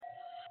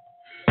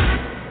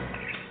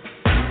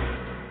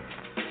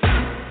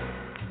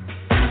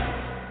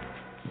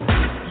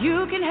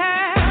You can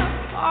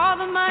have all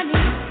the money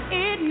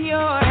in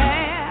your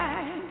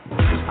hand,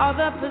 all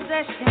the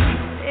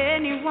possessions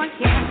anyone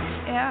can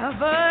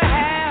ever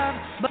have,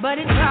 but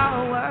it's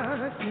all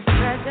worthless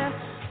treasure.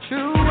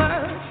 True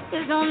worth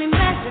is only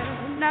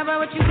measured not by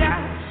what you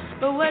got,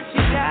 but what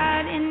you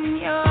got in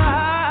your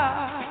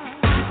heart.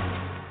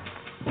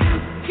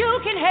 You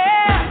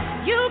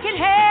can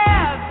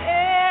have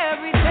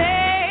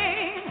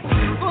everything,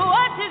 but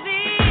what does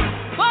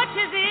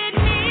it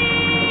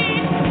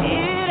mean?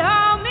 It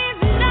all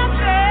means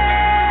nothing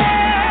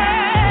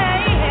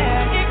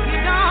if you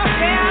don't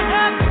stand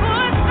up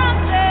for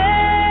something.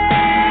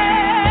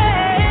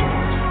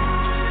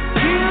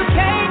 You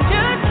can't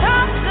just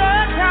top the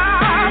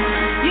top,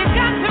 you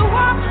got to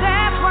walk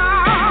that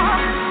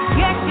walk.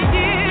 Yes, you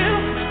do.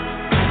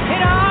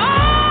 It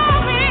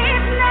all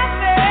means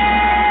nothing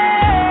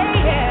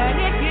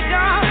if you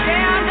don't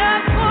stand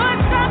up for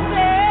something.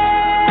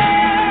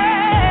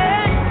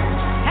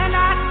 And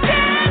I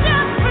stand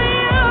up for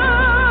you.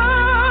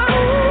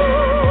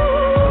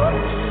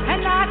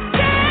 And I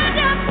stand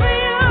up for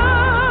you.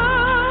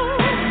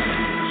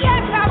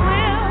 Yes, I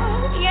will.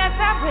 Yes,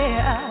 I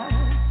will.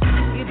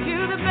 You do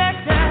the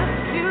best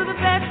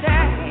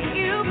that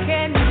you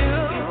can do.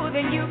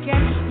 Then you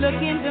can look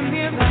in the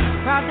mirror,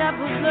 proud that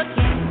was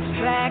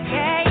looking back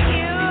at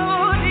you.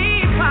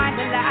 Define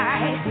the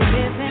life you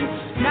live in,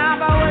 not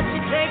by what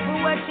you take,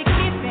 but what you're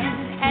giving.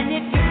 And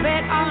if you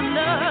bet on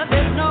love,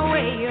 there's no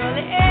way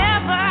you'll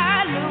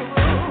ever lose.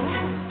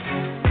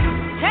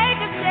 Take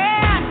a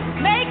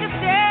stand, make a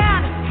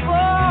stand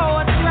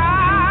for what's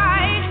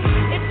right.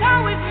 It's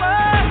always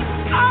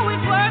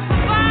worth the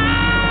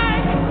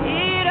fight.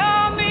 It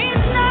all means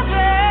nothing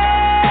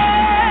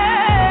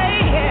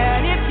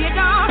if you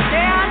don't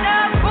stand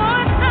up for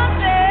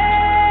something.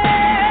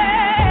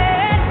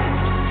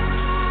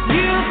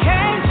 You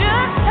can't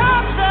just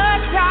top the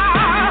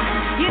top,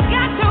 you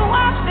got to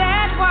walk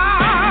that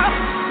walk.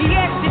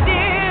 Yes, you do.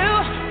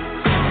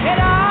 It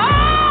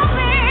all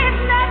means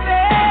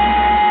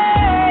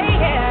nothing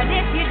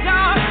if you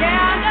don't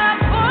stand up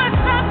for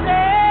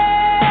something.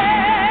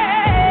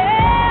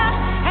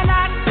 And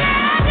I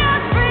stand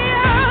up for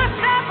you,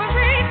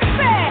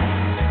 self-respect,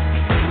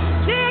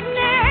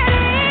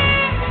 dignity.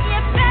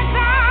 Yes, that's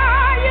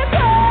all you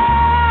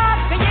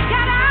got, and you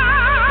got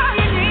all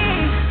you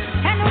need.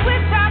 And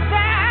without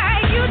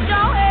that, you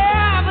don't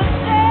ever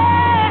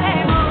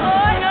stay.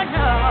 Oh,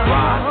 no.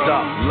 Rise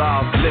up,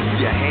 love, lift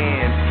your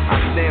hand. I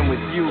stand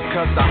with you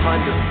cause I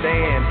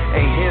understand.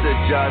 Ain't here to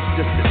judge,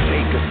 just to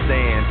take a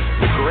stand.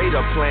 The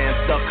greater plan,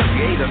 the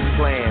creator's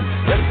plan.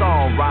 Let's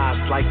all rise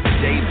like the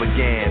day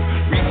began.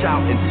 Reach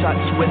out and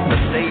touch with the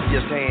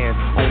Savior's hand.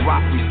 On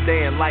rock we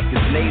stand like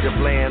his native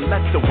land.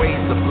 Let the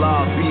ways of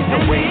love be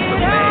the ways of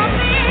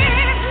man.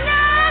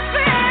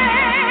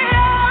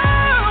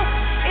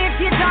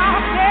 If you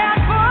don't stand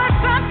for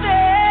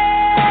something,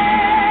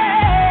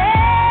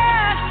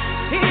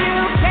 you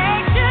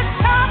can't just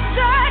talk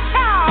the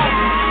talk.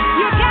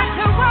 You got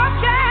to walk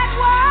that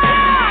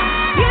walk.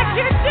 Yes,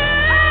 you do.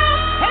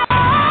 It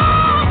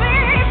all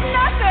means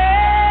nothing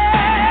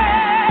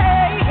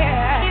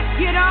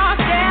if you don't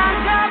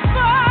stand up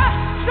for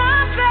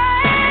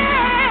something.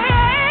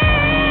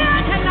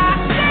 And I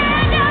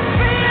stand up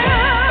for you.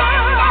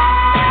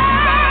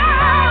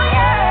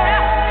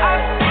 Yeah, I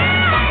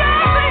stand up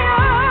for you.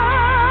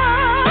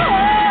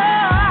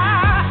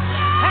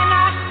 And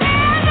I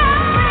stand up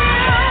for you.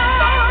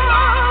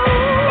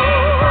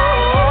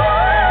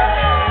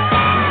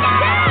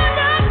 Stand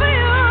up for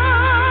you.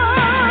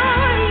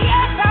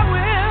 Yes, I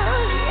will.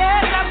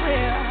 Yes, I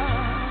will.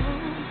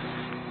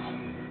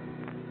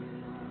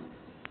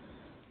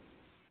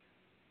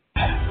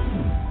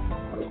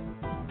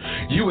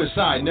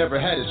 USI never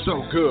had it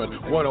so good.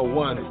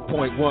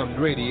 101.1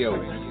 Radio,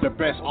 the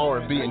best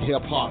R&B and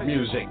hip-hop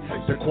music.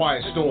 The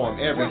Quiet Storm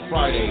every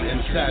Friday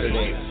and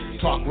Saturday.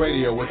 Talk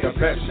radio with the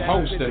best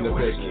host in the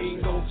business.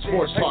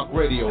 Sports Talk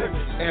Radio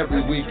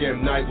every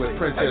weekend night with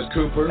Princess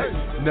Cooper.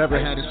 Never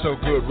had it so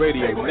good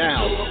radio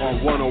now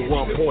on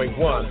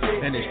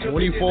 101.1, and it's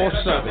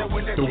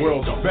 24/7. The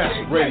world's best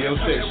radio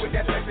station.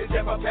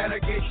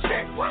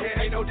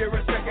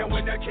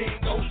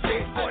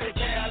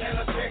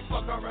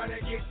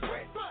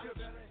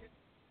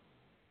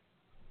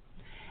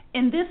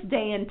 In this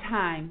day and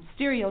time,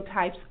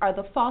 stereotypes are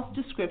the false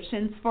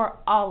descriptions for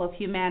all of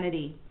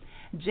humanity.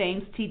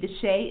 James T.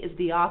 DeShay is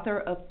the author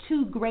of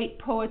 2 great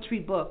poetry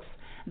books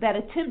that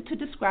attempt to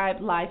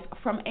describe life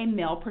from a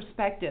male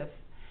perspective.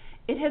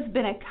 It has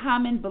been a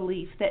common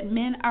belief that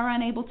men are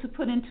unable to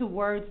put into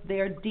words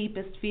their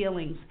deepest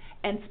feelings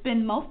and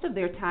spend most of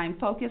their time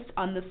focused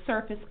on the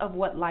surface of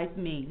what life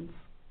means.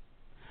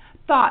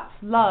 Thoughts,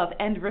 love,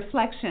 and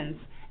reflections,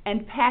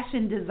 and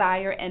passion,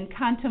 desire, and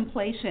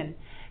contemplation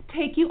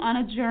take you on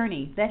a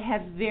journey that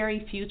has very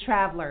few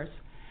travelers.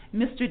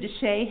 Mr.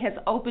 DeShay has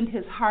opened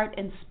his heart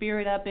and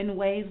spirit up in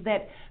ways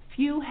that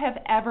few have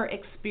ever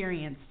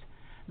experienced.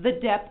 The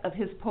depth of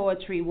his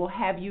poetry will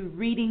have you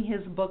reading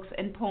his books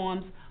and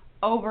poems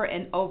over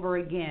and over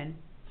again.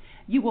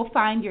 You will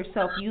find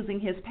yourself using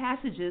his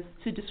passages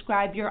to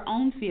describe your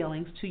own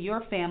feelings to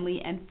your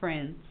family and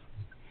friends.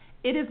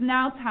 It is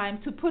now time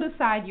to put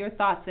aside your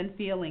thoughts and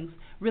feelings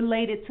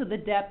related to the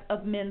depth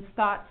of men's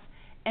thoughts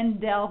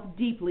and delve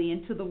deeply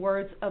into the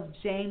words of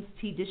James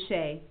T.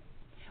 DeShay.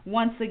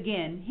 Once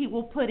again, he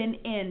will put an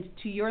end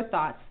to your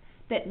thoughts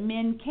that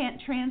men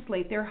can't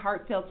translate their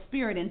heartfelt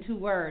spirit into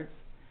words.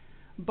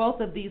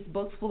 Both of these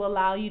books will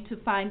allow you to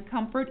find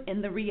comfort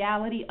in the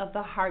reality of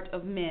the heart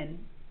of men.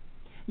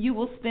 You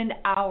will spend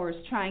hours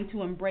trying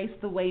to embrace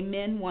the way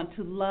men want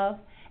to love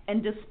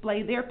and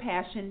display their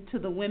passion to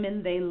the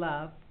women they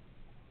love.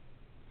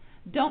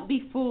 Don't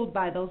be fooled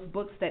by those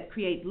books that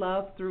create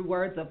love through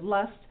words of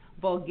lust,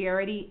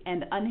 vulgarity,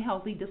 and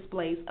unhealthy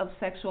displays of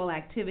sexual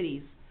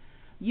activities.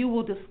 You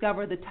will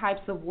discover the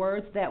types of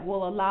words that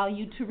will allow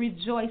you to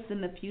rejoice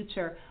in the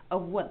future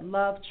of what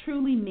love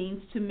truly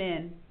means to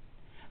men.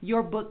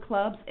 Your book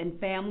clubs and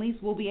families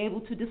will be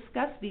able to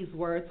discuss these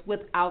words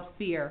without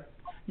fear.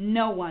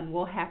 No one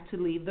will have to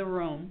leave the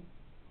room.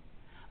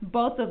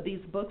 Both of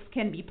these books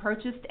can be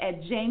purchased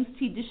at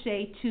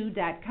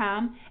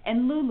jamestdeshay2.com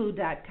and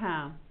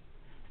lulu.com.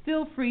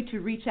 Feel free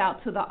to reach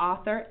out to the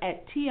author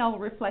at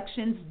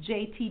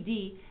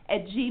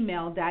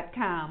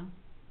tlreflectionsjtd@gmail.com.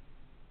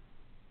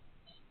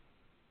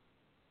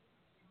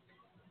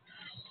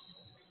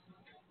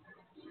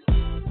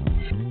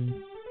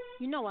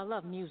 You know I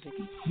love music.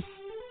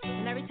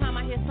 And every time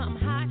I hear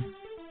something hot,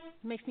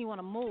 it makes me want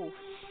to move.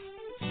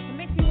 It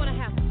makes me want to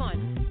have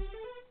fun.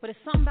 But it's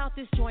something about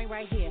this joint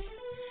right here.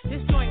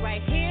 This joint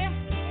right here,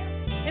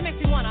 it makes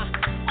me want to,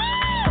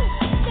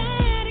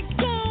 let it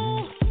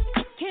go.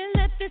 Can't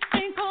let this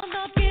thing called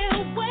love get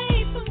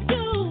away from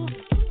you.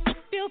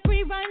 Feel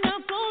free right now,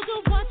 go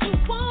do what you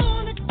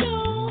want to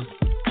do.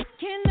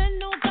 Can't let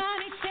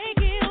nobody take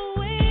it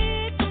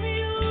away from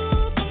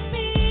you, from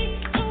me,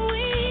 from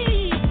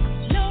we.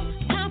 No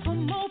time for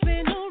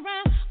moping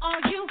around,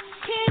 are you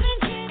kidding?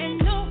 And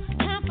no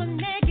time for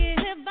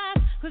negative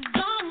vibes, 'cause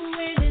I'm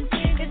winning.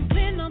 It's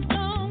been a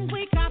long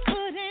week, I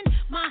put in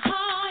my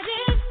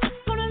hardest.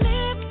 Gonna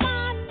live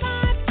my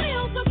life,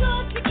 feel so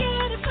good to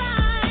get it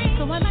right.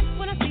 So I like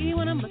what I see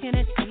when I'm looking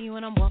at you,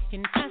 when I'm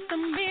walking past the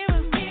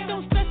mirror.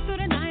 Don't stress through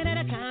the night at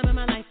a time in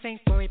my life,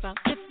 ain't worry about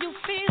if you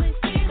feel it.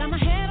 Got my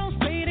head on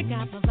straight, I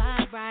got my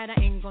vibe right, I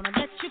ain't gonna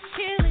let you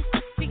kill it.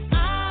 See,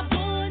 I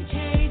won't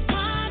change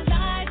my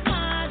life, just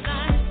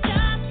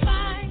bye,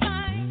 bye,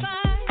 bye,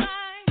 bye,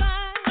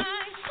 bye,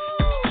 bye,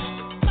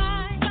 ooh,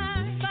 bye,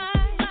 bye, bye,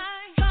 bye,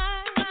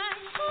 bye,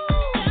 bye,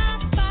 ooh,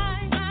 just bye,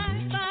 bye,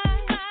 bye,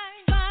 bye,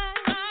 bye,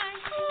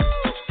 bye,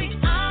 ooh. See,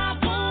 I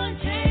won't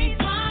change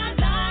my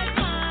life,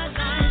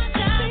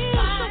 just bye. Feels so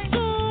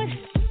good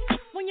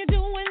when you're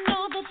doing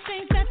all the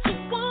things that you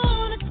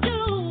wanna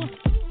do.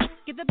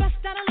 Get the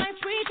best out of life,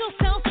 treat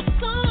yourself to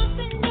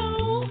something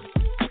new.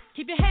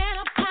 Keep your head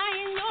up high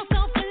in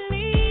yourself,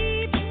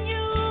 believe in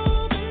you,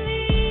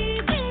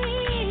 believe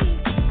in.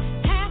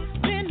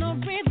 Having a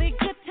really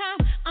good time,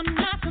 I'm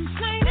not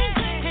complaining,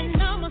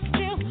 and I'ma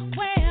still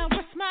wear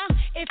a smile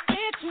if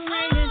it's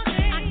raining.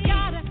 I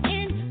gotta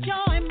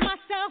enjoy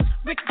myself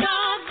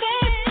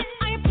regardless.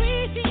 I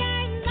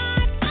appreciate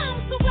life,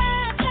 I'm so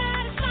glad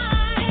that it's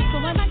mine. So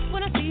I like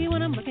what I see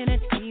when I'm looking at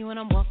you, when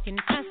I'm walking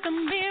past the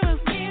mirror.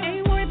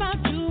 Ain't worried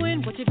about you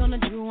and what you're gonna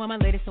do, I'm a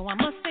lady, so I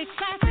must stay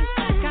classy.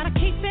 Gotta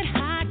keep it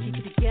high, keep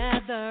it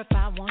together if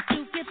I want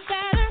to get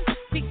better.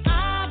 See,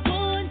 I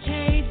won't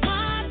change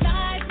my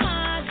life,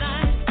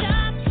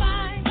 just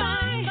bye, bye,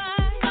 bye,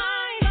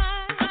 bye,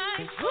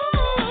 bye,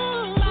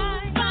 ooh,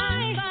 bye,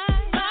 bye,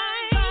 bye, bye,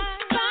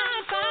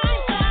 bye,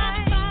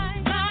 bye,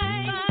 bye,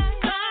 bye,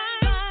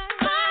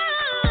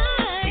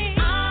 bye.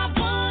 I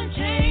won't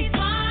change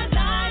my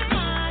life,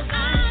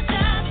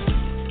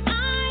 I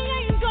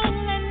ain't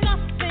gonna let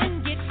nothing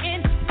get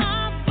in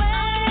my way.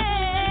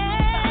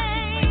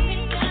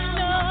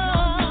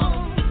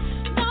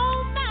 No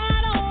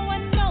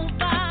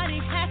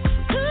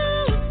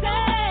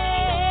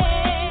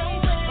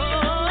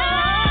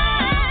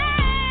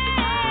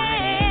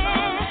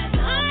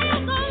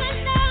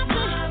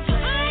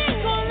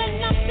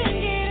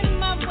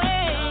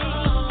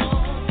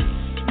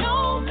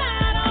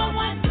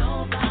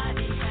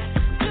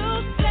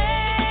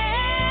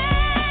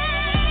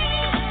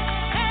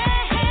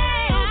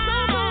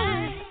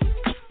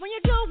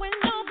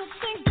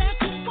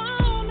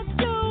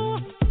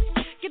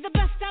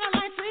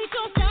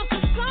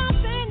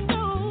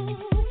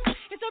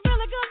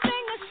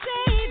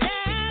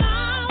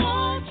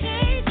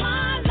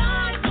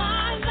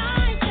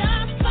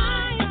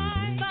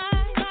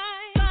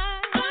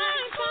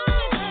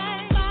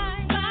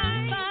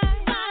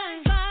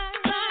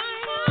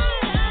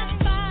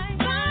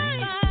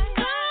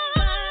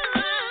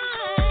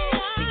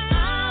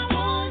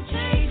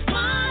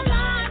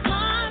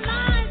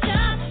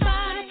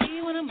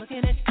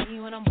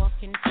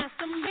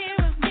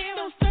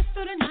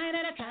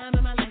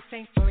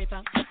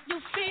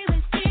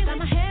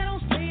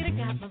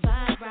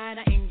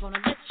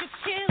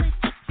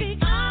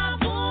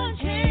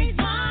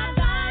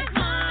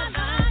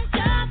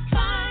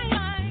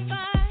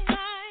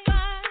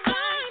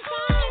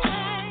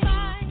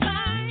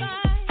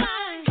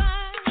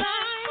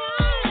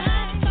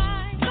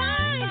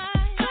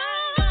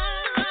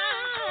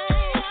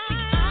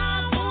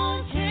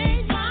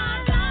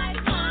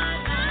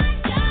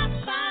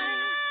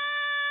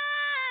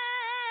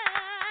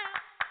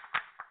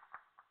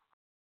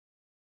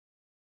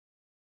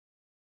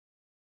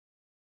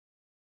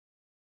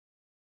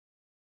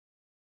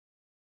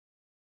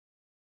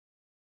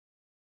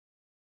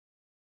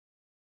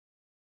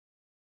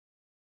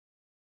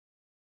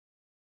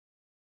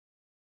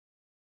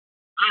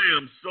I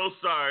am so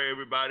sorry,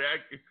 everybody.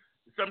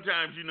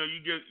 Sometimes you're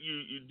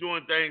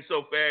doing things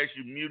so fast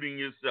you're muting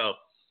yourself,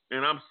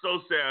 and I'm so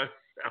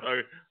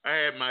sorry. I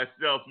had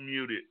myself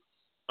muted,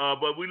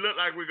 but we look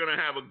like we're gonna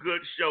have a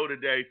good show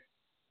today.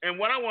 And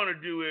what I want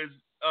to do is,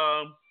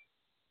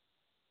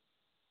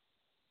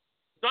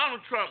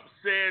 Donald Trump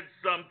said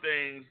some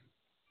things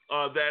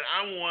that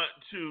I want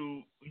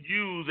to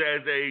use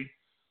as a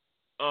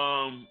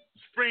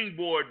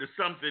springboard to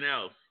something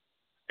else.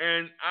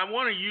 And I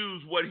want to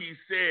use what he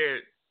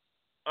said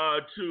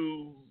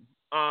to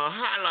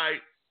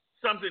highlight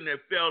something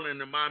that fell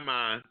into my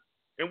mind.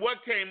 And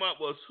what came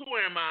up was, who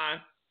am I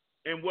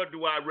and what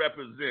do I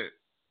represent?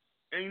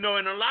 And, in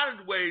a lot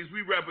of ways,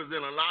 we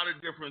represent a lot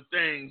of different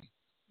things.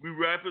 We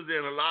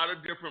represent a lot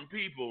of different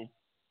people.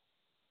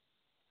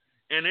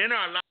 And in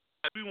our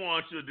lives, we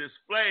want to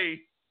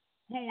display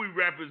who we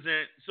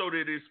represent so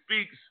that it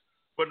speaks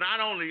for not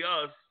only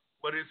us,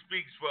 but it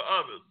speaks for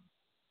others.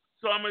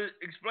 So I'm going to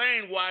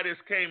explain why this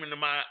came into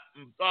my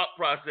thought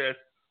process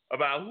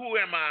about who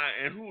am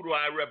I and who do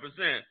I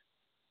represent.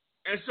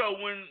 And so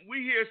when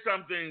we hear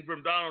something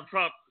from Donald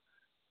Trump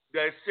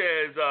that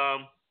says,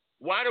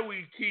 why do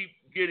we keep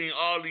getting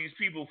all these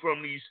people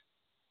from these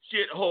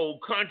shithole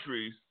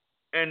countries?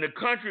 And the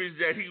countries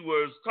that he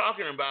was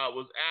talking about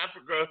was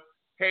Africa,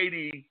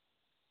 Haiti,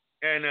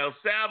 and El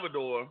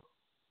Salvador.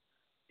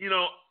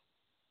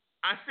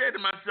 I said to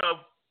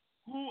myself,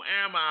 who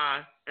am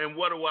I and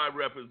what do I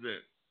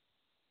represent?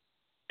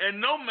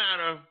 And no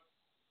matter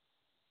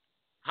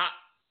how,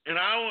 and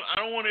I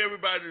don't want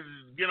everybody to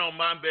get on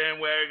my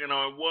bandwagon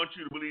or want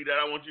you to believe that.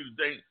 I want you to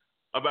think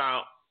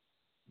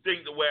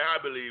the way I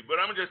believe. But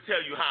I'm going to just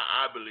tell you how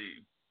I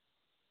believe.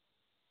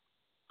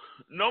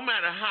 No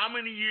matter how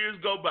many years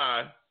go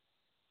by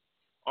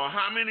or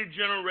how many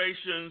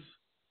generations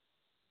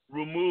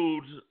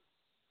removed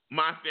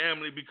my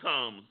family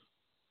becomes,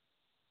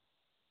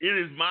 it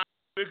is my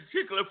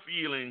particular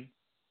feeling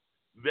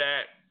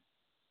that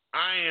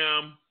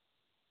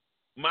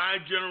my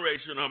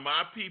generation or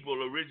my people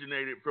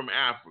originated from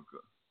Africa.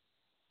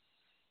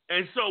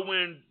 And so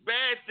when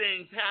bad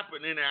things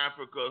happen in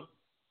Africa,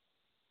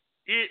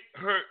 it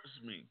hurts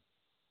me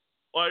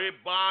or it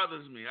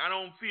bothers me. I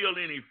don't feel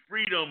any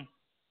freedom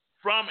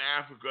from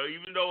Africa,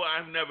 even though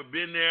I've never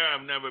been there,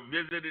 I've never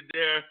visited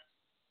there.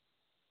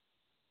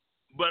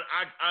 But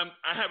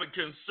I have a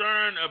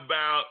concern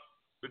about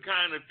the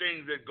kind of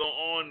things that go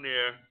on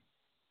there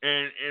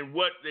and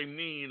what they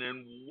mean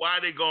and why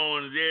they go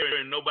on there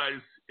and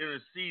nobody's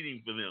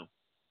interceding for them.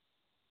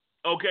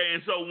 Okay,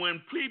 and so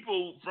when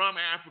people from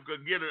Africa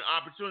get an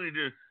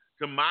opportunity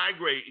to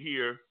migrate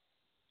here,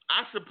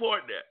 I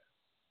support that.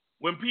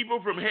 When people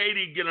from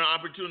Haiti get an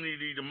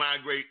opportunity to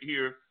migrate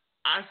here,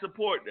 I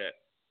support that.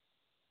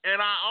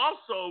 And I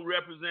also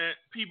represent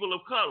people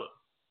of color.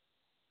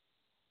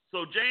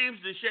 So James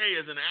DeShay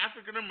is an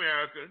African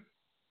American.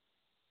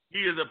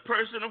 He is a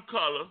person of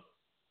color.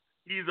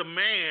 He's a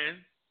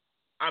man.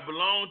 I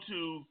belong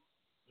to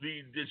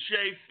the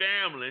DeShay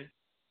family.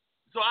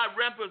 So I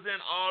represent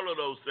all of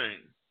those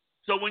things.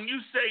 So when you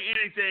say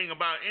anything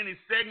about any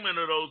segment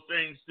of those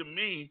things to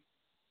me,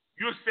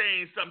 you're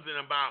saying something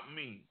about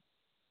me.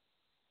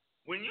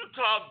 When you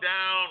talk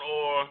down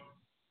or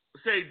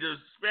say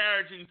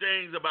disparaging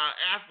things about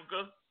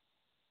Africa,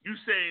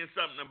 you're saying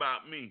something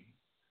about me.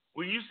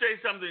 When you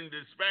say something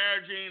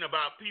disparaging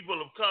about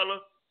people of color,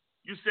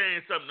 you're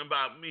saying something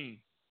about me.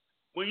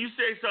 When you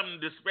say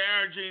something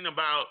disparaging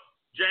about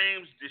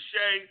James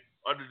DeShay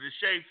or the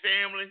DeShay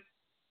family,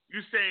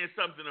 you're saying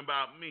something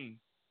about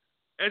me.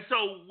 And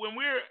so when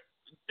we're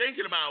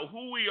thinking about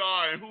who we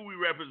are and who we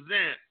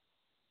represent,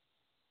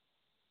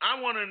 I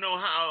want to know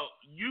how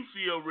you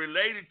feel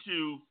related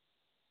to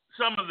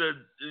some of the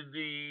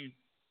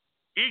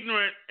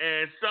ignorant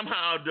and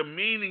somehow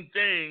demeaning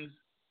things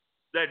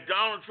that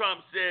Donald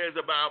Trump says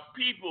about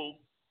people,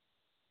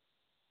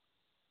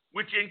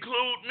 which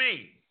include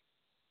me.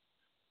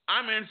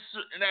 I'm in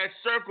that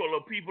circle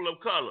of people of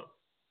color.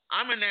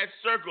 I'm in that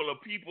circle of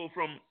people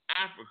from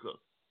Africa.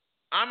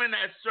 I'm in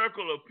that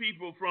circle of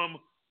people from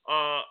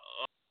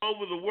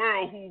over the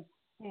world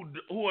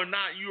who are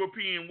not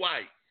European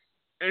white.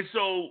 And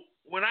so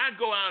when I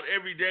go out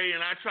every day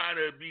and I try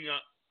to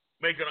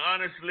make an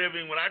honest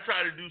living, when I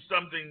try to do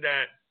something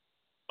that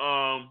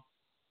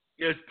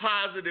is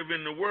positive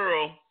in the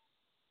world,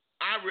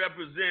 I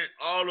represent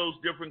all those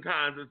different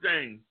kinds of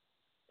things.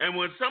 And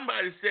when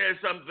somebody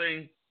says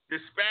something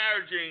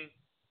disparaging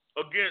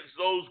against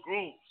those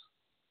groups,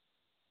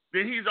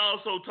 then he's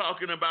also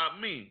talking about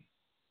me.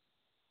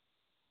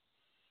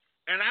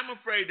 And I'm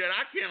afraid that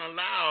I can't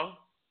allow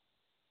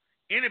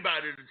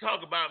anybody to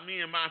talk about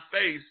me in my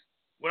face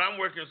when I'm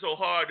working so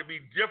hard to be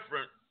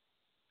different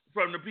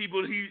from the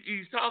people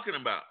he's talking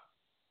about.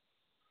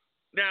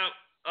 Now,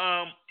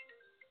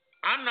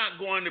 I'm not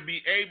going to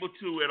be able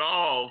to at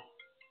all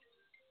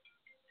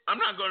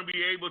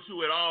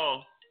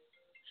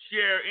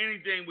share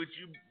anything with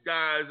you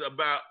guys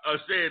about or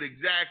say it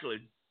exactly.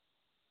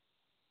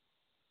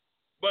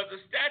 But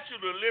the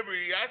Statue of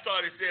Liberty, I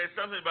thought it said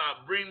something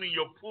about bring me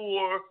your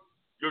poor,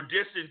 your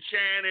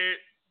disenchanted,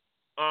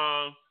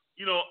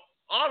 You know,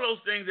 all those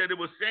things that it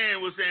was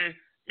saying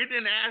it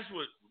didn't ask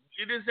for.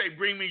 It didn't say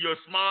bring me your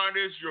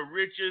smartest, your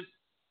richest,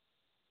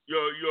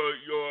 your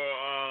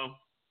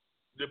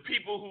the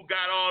people who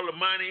got all the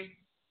money.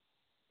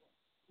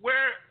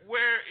 Where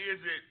is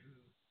it?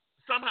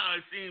 Somehow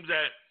it seems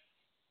that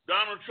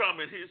Donald Trump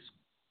and his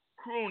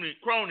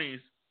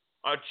cronies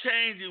are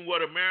changing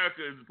what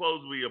America is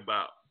supposed to be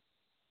about.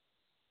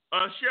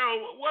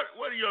 Cheryl,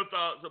 what are your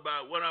thoughts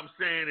about what I'm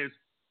saying is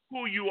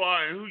who you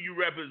are and who you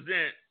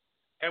represent?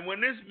 And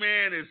when this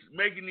man is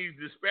making these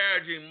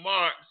disparaging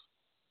remarks,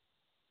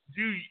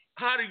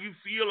 how do you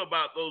feel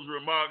about those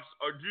remarks,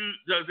 or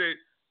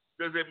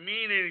does it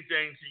mean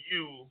anything to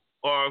you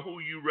or who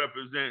you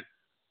represent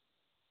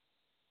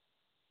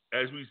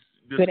as we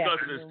discuss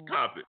this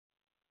topic?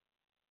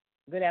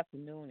 Good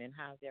afternoon, and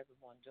how's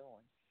everyone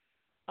doing?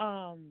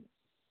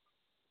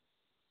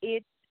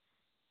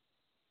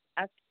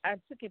 I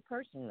took it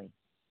personally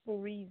for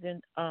a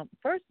reason.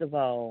 First of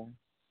all,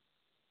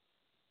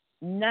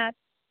 not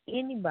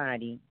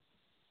anybody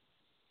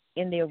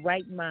in their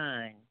right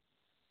mind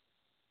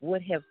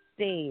would have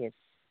said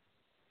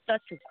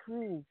such a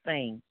cruel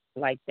thing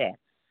like that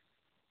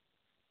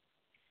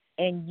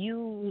and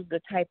use the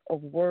type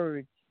of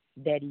words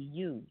that he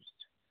used.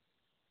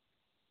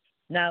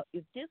 Now,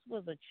 if this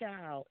was a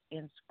child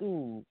in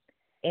school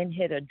and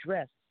had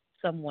addressed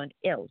someone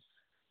else,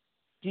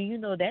 do you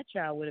know that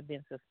child would have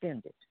been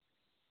suspended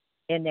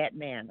in that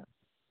manner?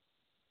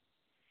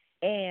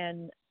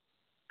 And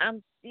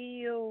I'm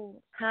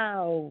still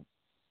how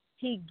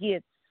he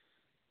gets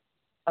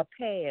a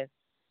pass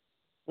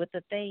with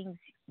the things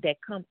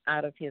that come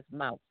out of his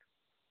mouth.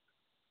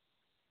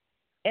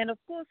 And of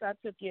course, I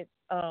took it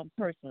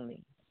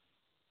personally,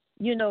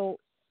 you know,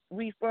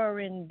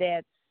 referring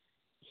that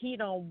he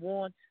don't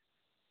want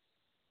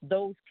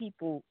those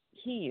people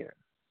here.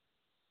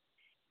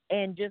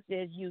 And just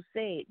as you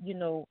said, you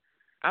know,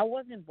 I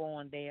wasn't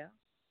born there,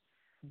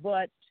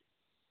 but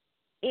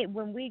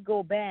when we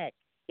go back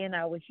in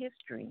our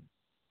history,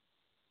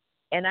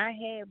 and I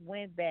have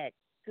went back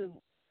to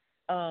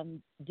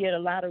did a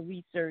lot of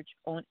research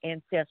on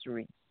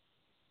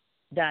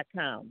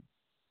Ancestry.com,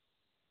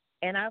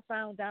 and I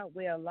found out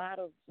where a lot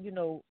of, you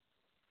know,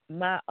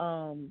 my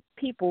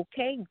people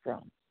came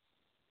from.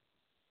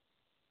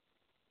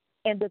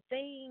 And the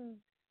things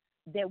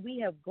that we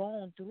have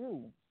gone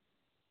through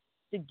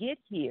to get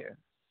here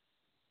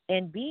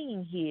and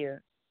being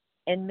here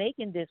and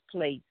making this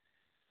place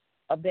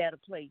a better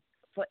place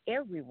for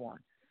everyone.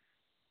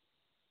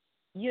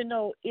 You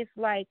know, it's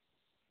like,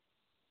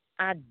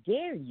 I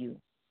dare you,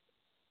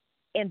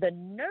 and the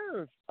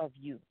nerve of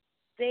you,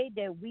 say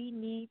that we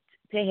need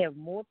to have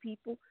more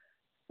people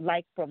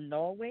like from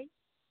Norway.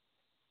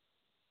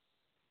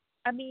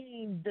 I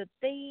mean, the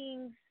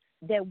things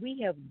that we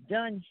have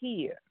done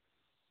here,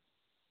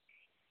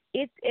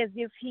 it's as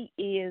if he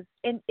is,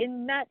 and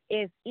not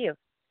as if,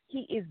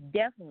 he is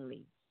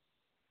definitely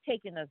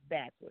taking us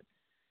backwards.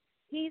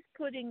 He's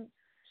putting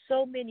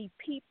so many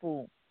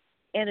people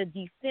in a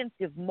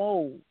defensive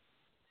mode.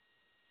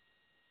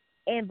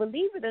 And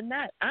believe it or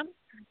not, I'm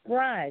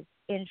surprised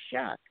and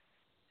shocked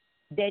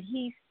that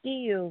he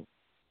still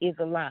is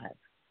alive.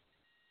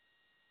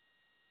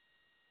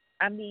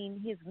 I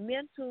mean, his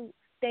mental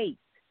state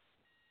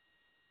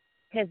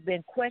has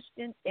been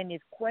questioned and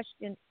is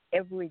questioned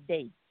every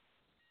day.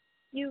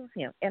 Excuse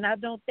him. And I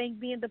don't think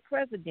being the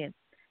president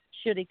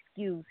should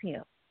excuse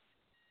him,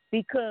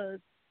 because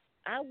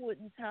I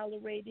wouldn't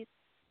tolerate it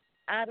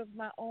out of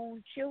my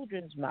own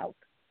children's mouth.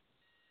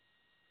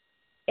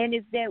 And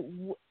it's that,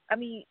 I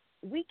mean,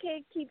 we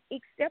can't keep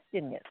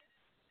accepting this.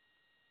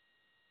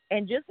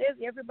 And just as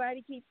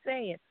everybody keeps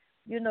saying,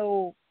 you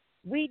know,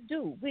 we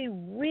do. We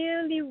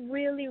really,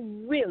 really,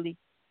 really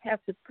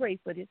have to pray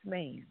for this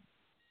man,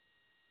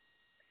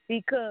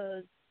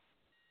 because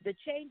the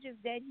changes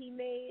that he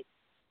made,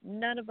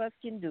 none of us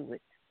can do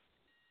it.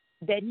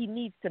 That he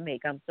needs to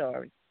make, I'm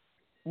sorry.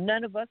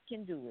 None of us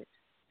can do it.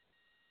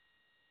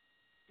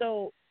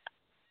 So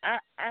I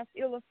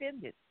feel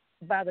offended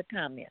by the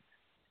comments.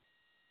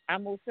 I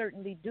most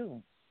certainly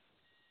do.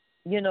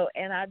 You know,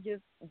 and I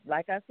just,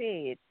 like I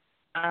said,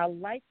 I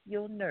like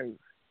your nerve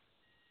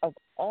of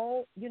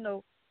all, you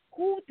know,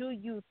 who do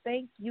you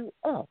think you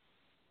are?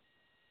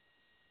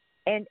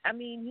 And, I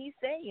mean, he's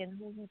saying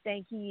who he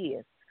think he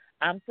is.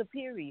 I'm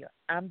superior.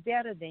 I'm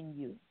better than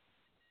you.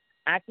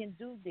 I can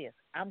do this.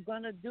 I'm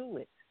going to do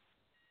it.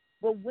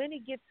 But when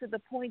it gets to the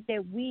point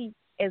that we,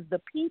 as the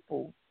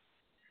people,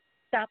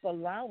 stop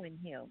allowing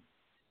him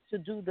to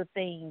do the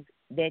things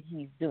that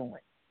he's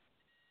doing,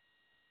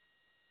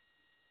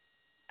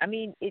 I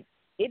mean, it's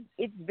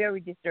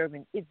very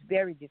disturbing. It's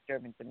very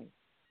disturbing to me.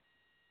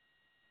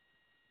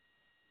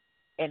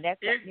 And that's,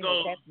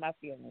 that's my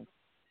feeling.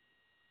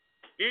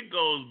 It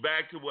goes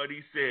back to what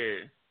he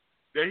said,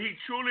 that he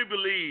truly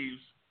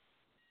believes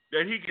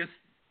that he can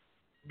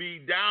be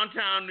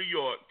downtown New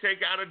York,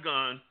 take out a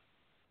gun,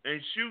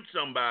 and shoot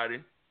somebody,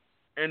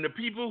 and the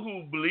people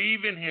who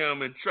believe in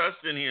him and trust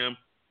in him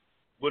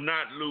will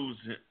not lose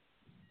him,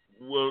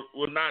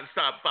 will not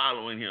stop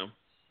following him.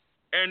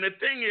 And the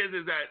thing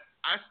is that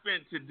I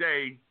spent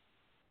today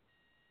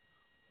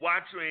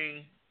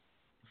watching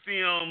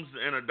films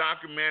and a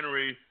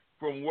documentary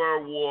from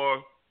World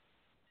War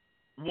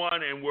I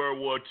and World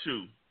War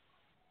II,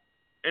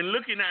 and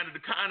looking at the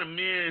kind of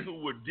men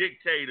who were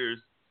dictators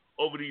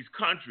over these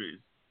countries,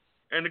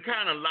 and the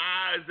kind of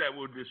lives that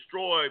were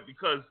destroyed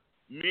because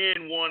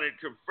men wanted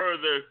to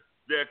further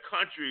their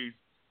countries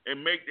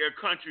and make their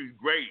countries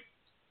great.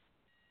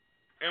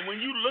 And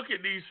when you look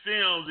at these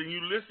films and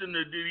you listen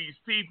to these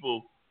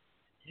people,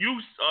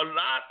 a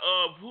lot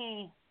of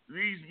who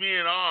these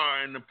men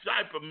are and the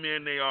type of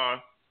men they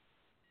are,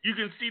 you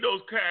can see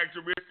those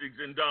characteristics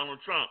in Donald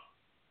Trump.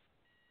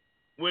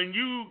 When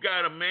you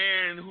got a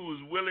man who is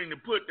willing to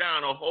put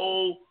down a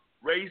whole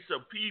race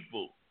of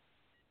people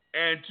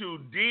and to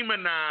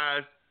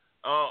demonize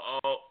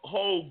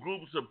whole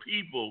groups of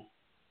people,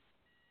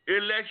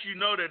 it lets you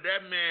know that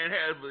that man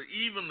has an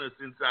evilness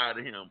inside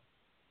of him.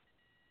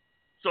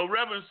 So,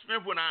 Reverend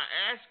Smith, when I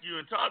ask you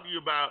and talk to you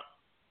about,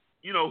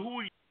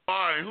 who you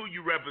are and who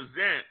you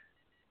represent,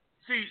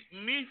 see,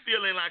 me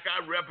feeling like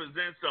I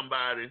represent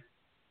somebody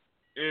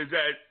is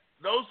that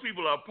those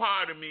people are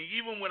part of me,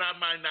 even when I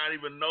might not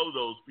even know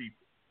those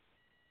people.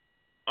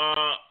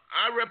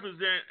 I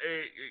represent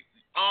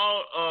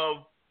all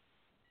of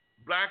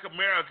Black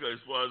America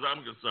as far as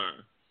I'm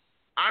concerned.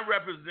 I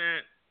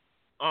represent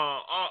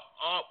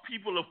all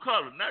people of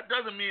color. And that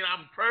doesn't mean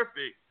I'm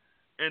perfect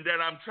and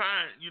that I'm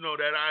trying,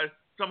 that I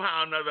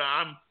somehow or another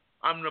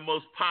I'm the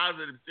most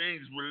positive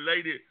things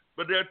related.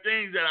 But there are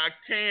things that I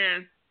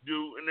can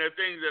do and there are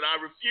things that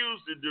I refuse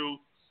to do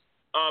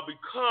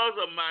because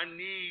of my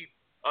need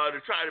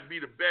to try to be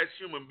the best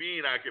human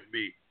being I can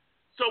be.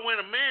 So when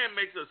a man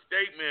makes a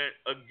statement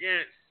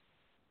against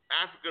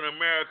African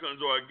Americans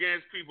or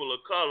against people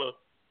of color,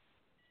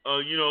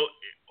 or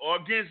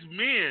against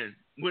men,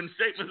 when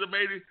statements are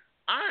made,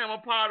 I am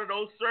a part of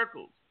those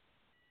circles.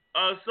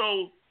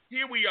 So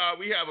here we are.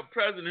 We have a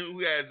president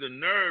who has the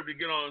nerve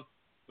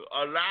to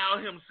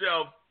allow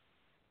himself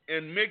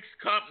in mixed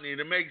company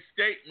to make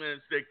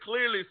statements that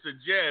clearly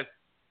suggest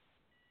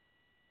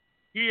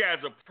he has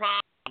a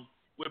problem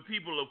with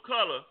people of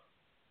color.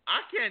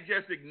 I can't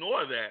just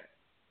ignore that.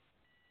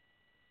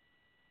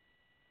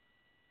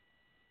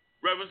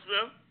 Reverend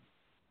Smith?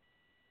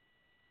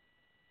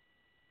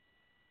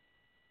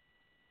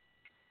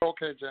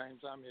 Okay,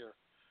 James, I'm here.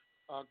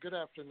 Good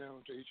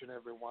afternoon to each and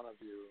every one of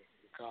you.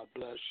 God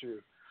bless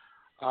you.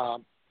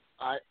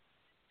 I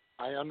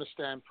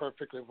understand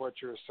perfectly what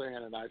you're saying,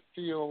 and I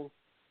feel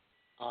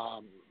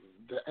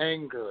the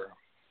anger.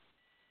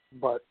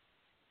 But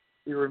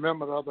you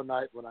remember the other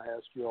night when I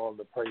asked you all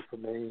to pray for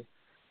me?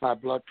 My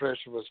blood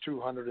pressure was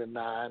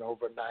 209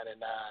 over 99.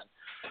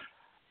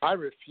 I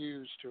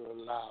refuse to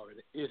allow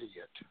an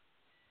idiot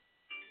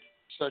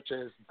such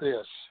as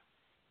this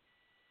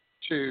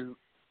to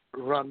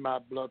run my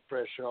blood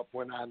pressure up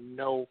when I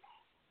know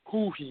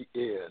who he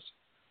is.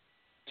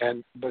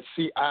 But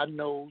see, I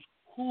know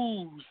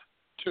who's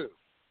too.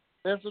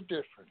 There's a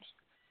difference.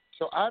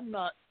 So I'm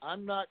not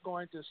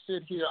going to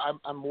sit here.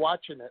 I'm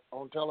watching it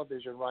on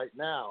television right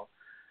now,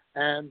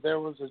 and there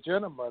was a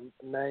gentleman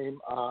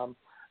named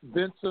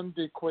Vincent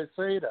de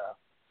Quesada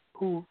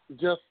who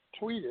just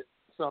tweeted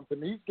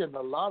something. He's getting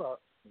a lot of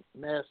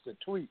nasty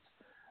tweets.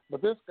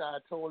 But this guy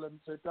told him,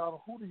 said,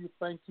 Donald, who do you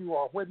think you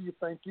are? Where do you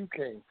think you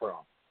came from?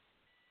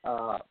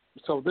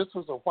 So this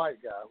was a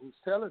white guy who's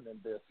telling him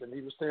this, and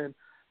he was saying,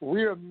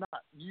 we're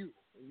not you.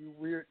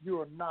 You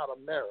are not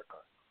America.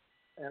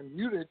 And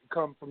you didn't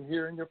come from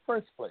here in your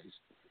first place.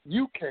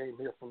 You came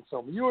here from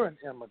somewhere. You're an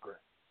immigrant.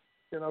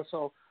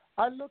 So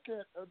I look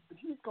at,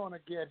 he's going to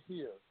get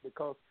here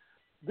because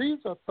these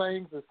are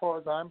things, as far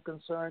as I'm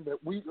concerned,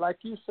 that we, like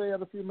you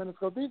said a few minutes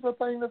ago, these are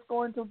things that's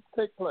going to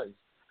take place.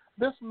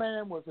 This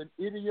man was an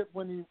idiot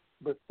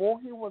before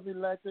he was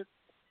elected.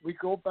 We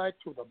go back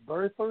to the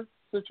birther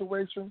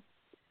situation.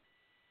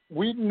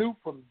 We knew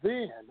from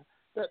then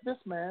that this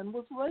man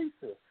was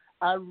racist.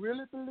 I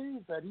really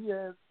believe that he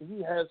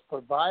has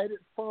provided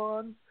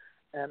funds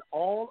and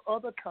all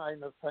other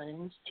kind of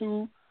things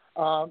to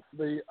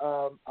the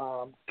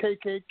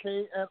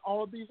KKK and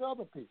all of these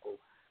other people.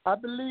 I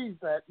believe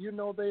that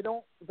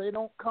they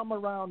don't come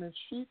around in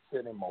sheets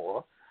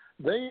anymore.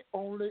 They're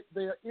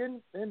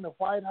in the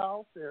White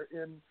House. They're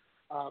in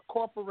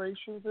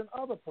corporations and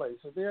other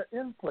places. They're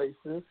in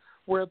places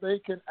where they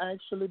can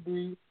actually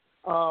be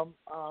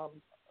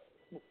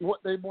what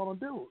they want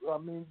to do. I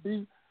mean,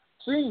 be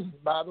seen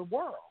by the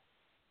world.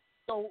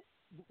 So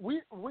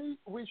we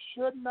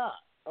should not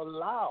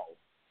allow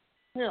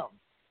him,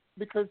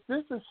 because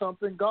this is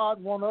something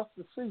God wants us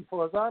to see.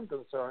 For as I'm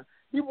concerned,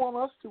 He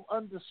wants us to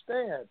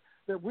understand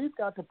that we've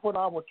got to put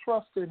our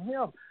trust in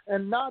Him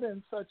and not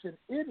in such an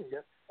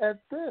idiot as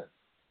this.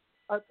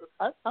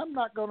 I'm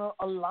not going to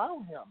allow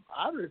him.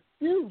 I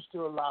refuse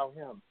to allow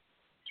him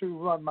to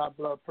run my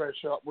blood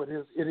pressure up with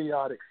his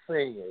idiotic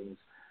sayings.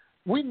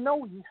 We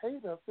know he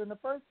hates us in the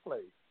first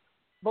place,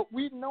 but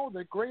we know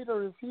that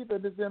greater is he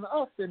that is in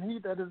us than he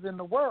that is in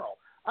the world.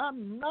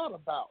 I'm not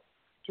about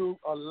to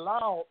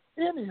allow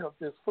any of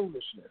this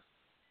foolishness.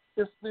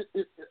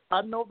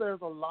 I know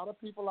there's a lot of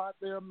people out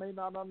there may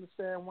not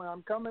understand where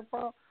I'm coming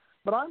from,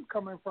 but I'm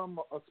coming from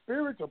a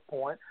spiritual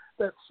point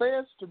that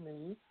says to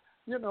me,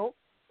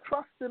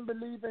 trust and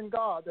believe in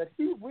God that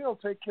He will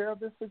take care of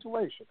this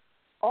situation.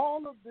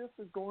 All of this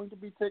is going to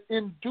be taken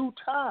in due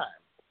time.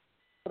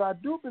 But I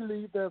do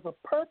believe there's a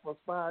purpose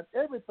behind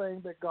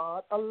everything that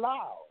God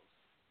allows.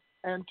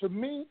 And to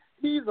me,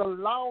 He's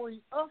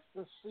allowing us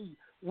to see.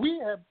 We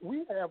have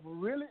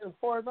really, as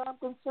far as I'm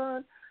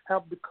concerned,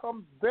 have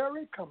become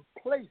very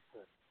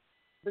complacent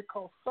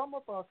because some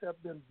of us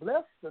have been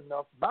blessed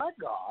enough by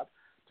God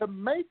to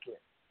make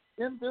it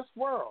in this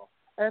world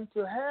and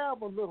to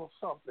have a little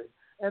something.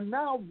 And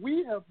now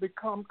we have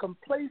become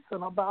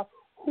complacent about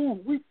who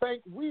we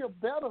think we are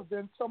better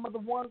than some of the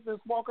ones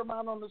that's walking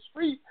around on the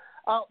street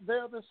out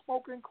there that's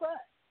smoking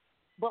crack.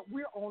 But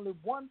we're only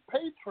one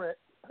paycheck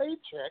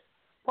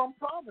from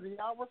poverty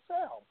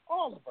ourselves,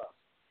 all of us,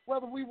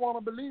 whether we want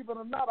to believe it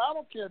or not. I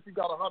don't care if you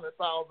got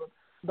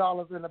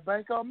 $100,000 in the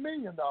bank or $1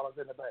 million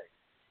in the bank.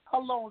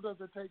 How long does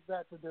it take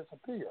that to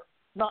disappear?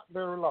 Not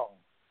very long.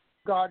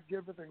 God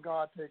giveth and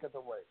God taketh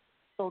away.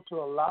 So to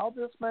allow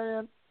this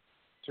man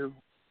to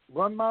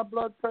run my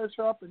blood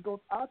pressure up and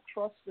go, I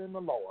trust in the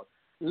Lord.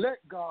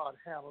 Let God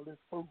handle this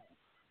food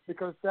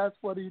because that's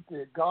what He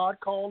did. God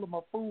called him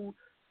a fool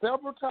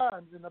several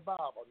times in the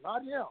Bible.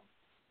 Not him,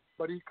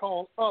 but He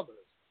called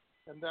others.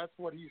 And that's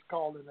what He's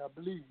calling, I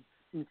believe,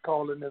 He's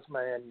calling this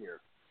man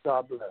here.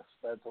 God bless.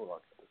 That's all I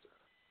can say.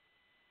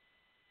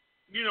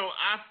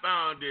 I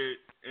found it,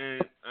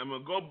 and I'm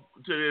going to go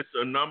to this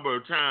a number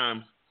of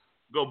times,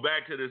 go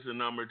back to this a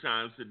number of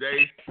times.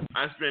 Today,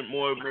 I spent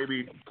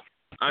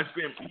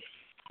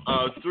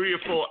 3 or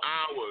 4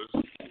 hours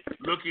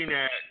looking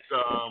at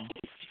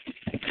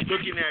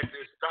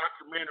this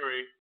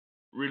documentary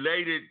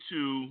related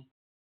to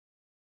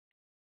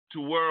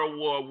World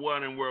War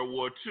I and World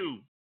War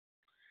II.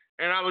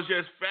 And I was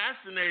just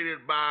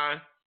fascinated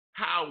by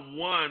how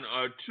 1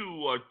 or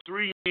 2 or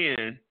 3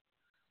 men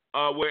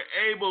were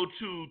able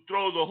to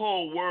throw the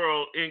whole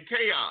world in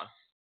chaos.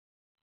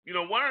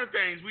 One of the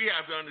things we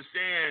have to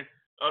understand,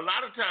 a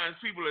lot of times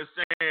people are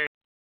saying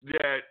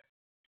that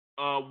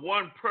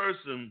one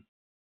person,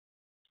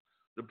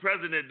 the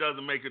president,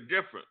 doesn't make a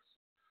difference.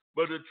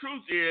 But the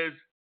truth is,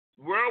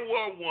 World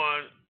War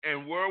I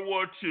and World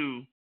War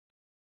II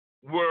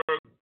were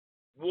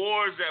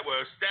wars that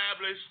were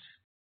established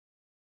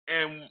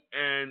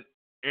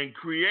and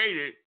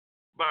created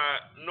by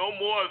no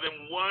more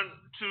than 1,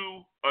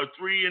 2, or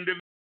 3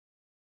 individuals.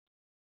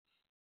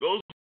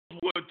 Those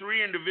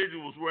 3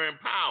 individuals were in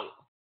power.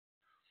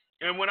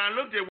 And when I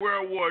looked at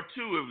World War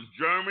II, it was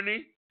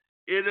Germany,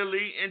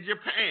 Italy, and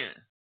Japan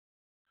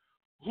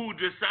who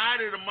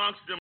decided amongst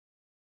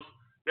themselves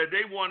that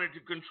they wanted to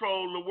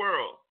control the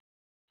world.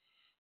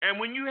 And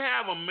when you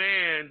have a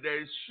man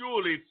that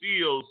surely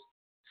feels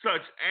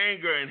such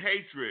anger and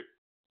hatred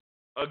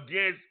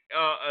against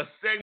a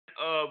segment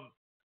of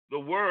the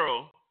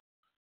world,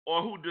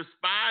 or who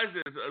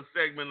despises a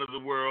segment of the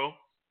world,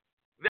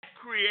 that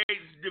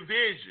creates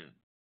division.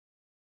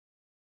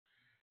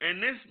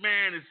 And this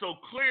man is so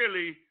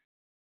clearly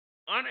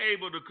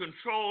unable to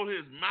control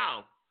his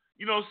mouth.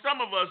 Some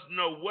of us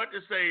know what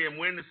to say and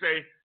when to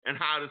say and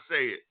how to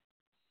say it.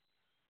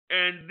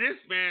 And this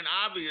man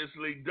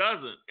obviously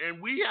doesn't.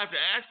 And we have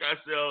to ask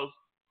ourselves,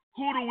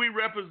 who do we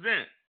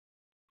represent?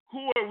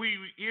 Who are we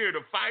here to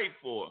fight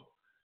for?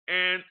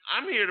 And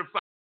I'm here to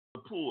fight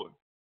for the poor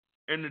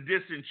and the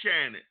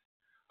disenchanted.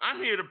 I'm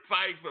here to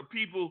fight for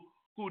people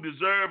who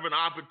deserve an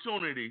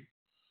opportunity.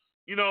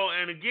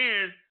 And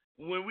again,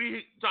 when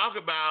we talk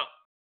about,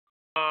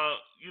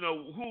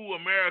 who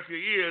America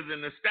is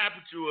and the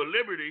Statue of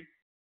Liberty,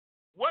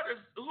 who does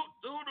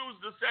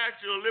the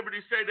Statue of Liberty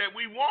say that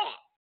we want?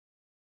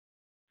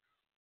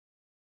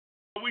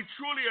 Are we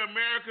truly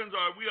Americans, or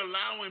are we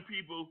allowing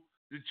people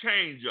to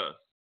change us?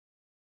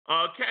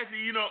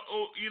 Kathy,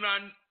 I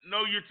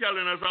know you're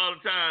telling us all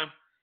the time,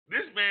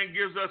 this man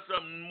gives us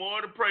something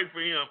more to pray for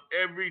him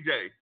every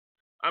day.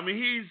 I mean,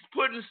 he's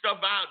putting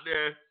stuff out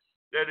there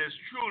that is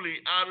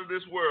truly out of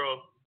this world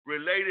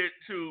related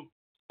to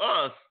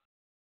us.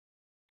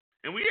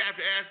 And we have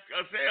to ask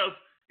ourselves,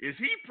 is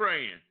he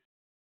praying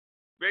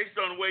based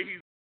on the way he's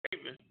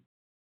behaving?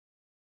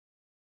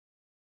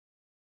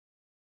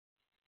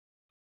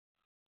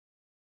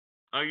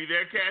 Are you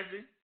there,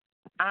 Kathy?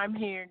 I'm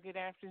here. Good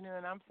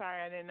afternoon. I'm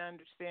sorry I didn't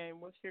understand.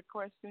 What's your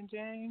question,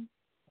 James?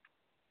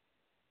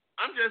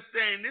 I'm just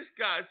saying this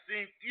guy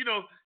seems,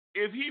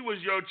 if he was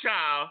your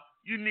child,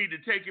 you need to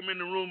take him in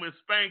the room and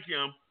spank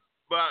him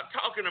by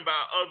talking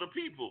about other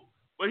people.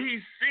 But he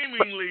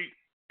seemingly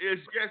is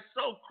just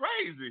so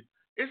crazy.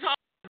 It's hard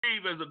to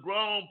believe as a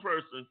grown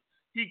person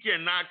he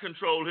cannot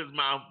control his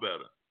mouth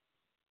better.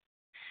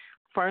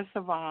 First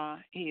of all,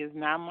 he is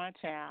not my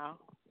child,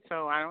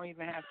 so I don't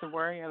even have to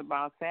worry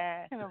about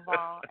that. Second of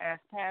all, as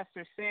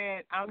Pastor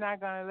said, I'm not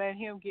going to let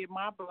him get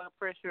my blood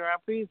pressure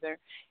up either.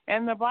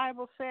 And the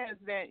Bible says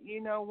that,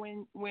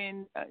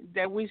 when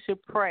that we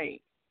should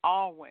pray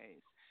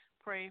always.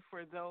 pray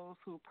for those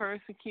who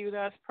persecute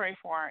us, pray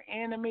for our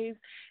enemies,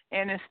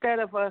 and instead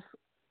of us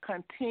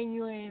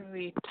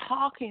continually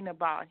talking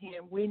about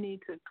him, we need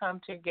to come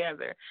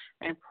together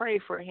and pray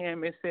for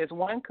him. It says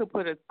one could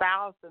put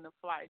 1,000 to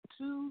flight,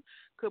 two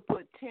could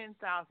put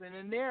 10,000,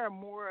 and there are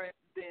more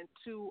than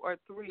 2 or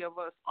 3 of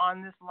us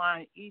on this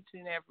line each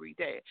and every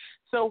day.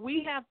 So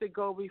we have to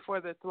go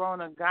before the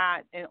throne of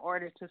God in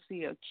order to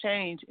see a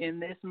change in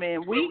this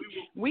man.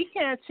 We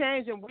can't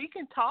change him. We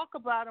can talk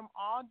about him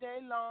all day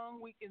long.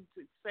 We can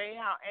say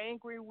how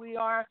angry we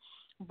are.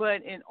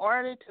 But in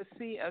order to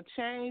see a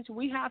change,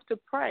 we have to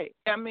pray.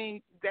 I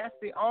mean, that's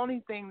the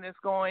only thing that's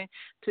going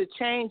to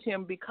change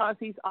him because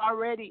he's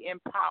already in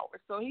power.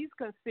 So he's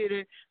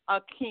considered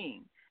a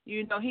king.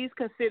 You know, he's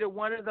considered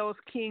one of those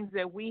kings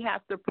that we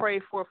have to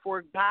pray for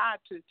God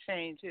to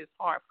change his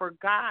heart, for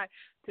God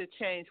to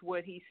change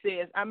what he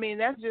says. I mean,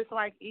 that's just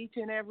like each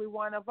and every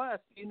one of us.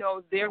 You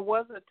know, there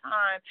was a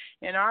time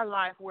in our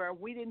life where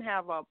we didn't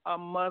have a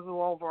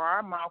muzzle over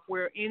our mouth,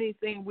 where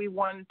anything we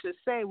wanted to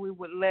say, we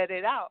would let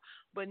it out.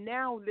 But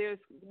now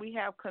we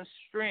have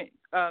constraint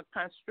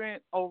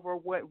over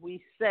what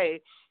we say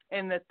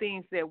and the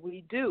things that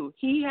we do.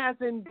 He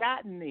hasn't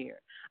gotten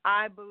there.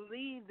 I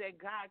believe that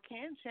God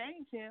can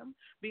change him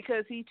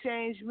because he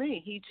changed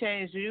me. He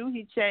changed you.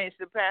 He changed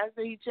the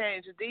pastor. He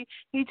changed D.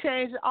 He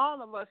changed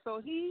all of us. So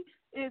he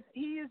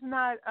is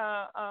not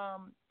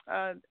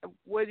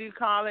what do you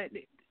call it?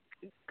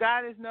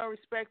 God is no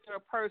respecter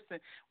of person.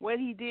 What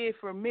he did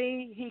for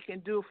me, he can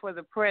do for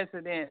the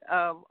president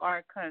of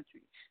our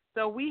country.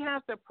 So we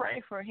have to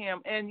pray for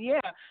him. And, yeah,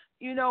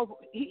 you know,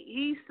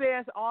 he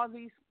says all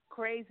these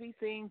crazy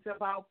things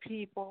about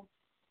people,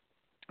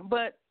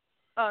 but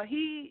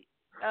he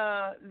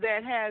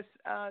that has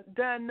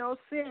done no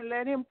sin,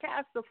 let him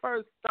cast the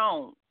first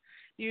stone.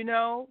 You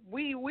know,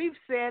 we've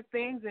said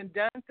things and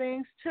done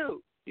things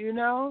too, you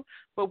know,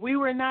 but we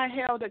were not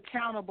held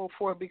accountable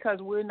for it because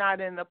we're not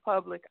in the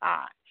public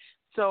eye.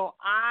 So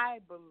I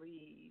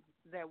believe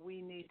that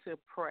we need to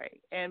pray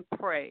and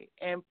pray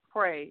and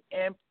pray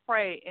and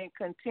pray and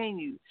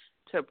continue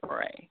to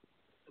pray.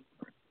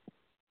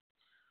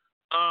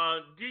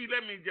 D,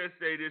 let me just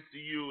say this to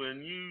you,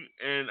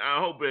 and I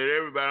hope that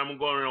everybody, I'm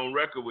going on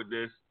record with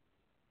this.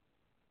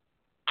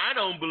 I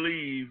don't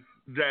believe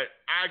that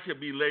I could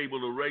be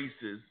labeled a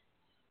racist,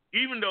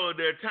 even though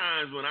there are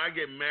times when I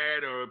get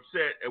mad or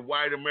upset at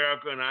white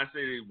America, and I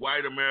say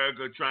white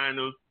America trying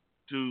to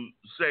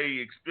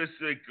say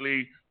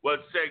explicitly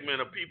what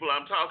segment of people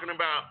I'm talking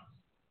about.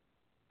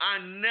 I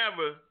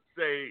never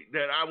say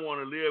that I want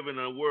to live in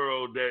a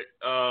world that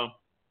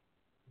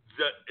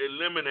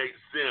eliminates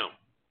them.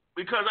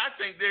 Because I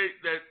think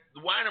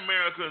that white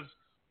Americans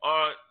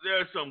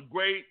there are some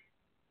great,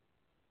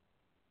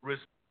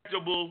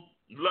 respectable,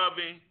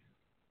 loving,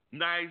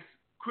 nice,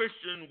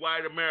 Christian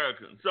white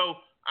Americans. So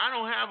I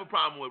don't have a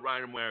problem with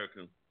white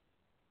Americans.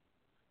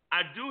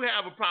 I do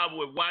have a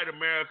problem with white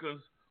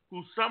Americans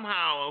who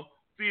somehow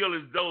feel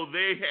as though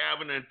they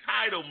have an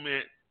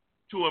entitlement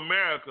to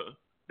America,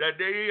 that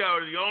they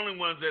are the only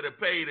ones that have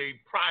paid a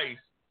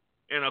price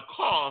and a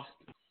cost,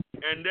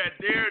 and that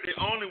they're the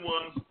only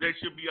ones that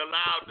should be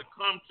allowed to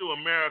come to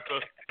America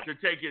to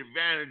take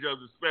advantage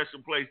of the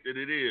special place that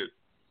it is.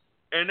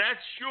 And that's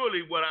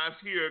surely what I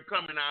hear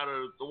coming out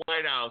of the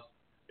White House,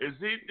 is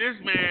this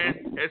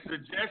man has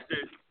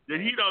suggested that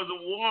he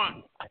doesn't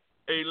want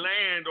a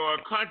land or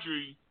a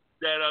country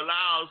that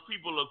allows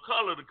people of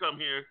color to come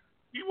here.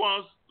 He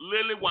wants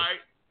lily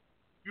white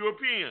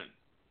Europeans.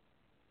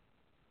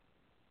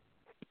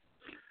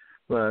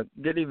 Well,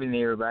 good evening,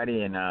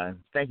 everybody, and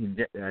thank you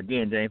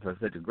again, James, for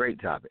such a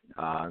great topic.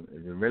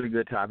 It's a really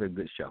good topic,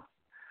 good show.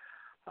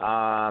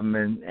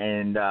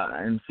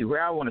 And see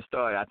where I want to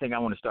start. I think I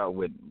want to start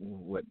with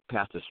what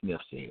Pastor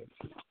Smith said.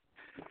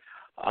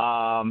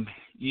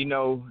 You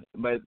know,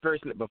 but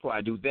first, before I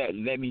do that,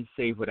 let me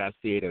say what I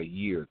said a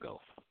year ago.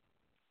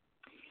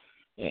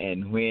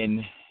 And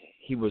when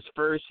he was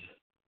first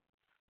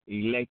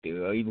elected,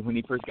 or even when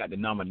he first got the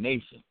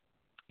nomination,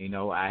 you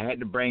know, I had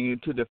to bring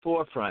it to the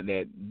forefront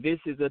that this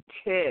is a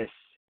test.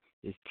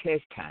 It's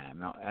test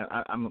time.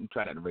 I'm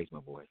trying not to raise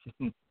my voice.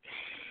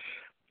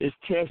 It's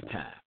test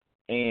time.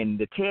 And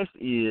the test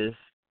is,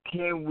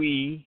 can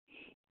we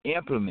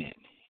implement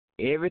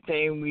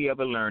everything we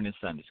ever learned in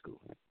Sunday school?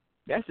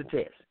 That's the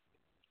test.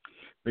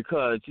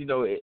 Because, you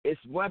know,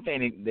 it's one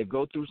thing to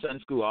go through Sunday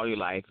school all your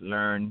life,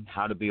 learn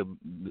how to be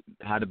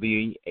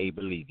a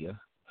believer,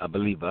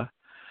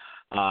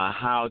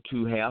 how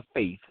to have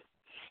faith,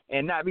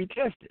 and not be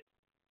tested.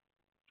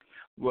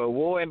 Well,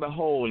 woe and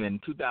behold, in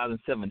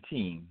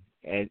 2017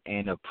 and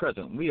the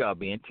present, we are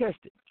being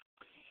tested.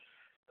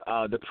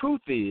 The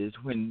proof is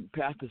when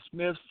Pastor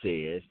Smith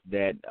says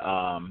that,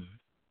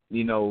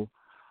 you know,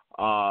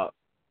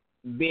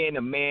 being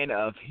a man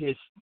of his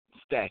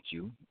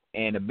stature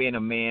and being a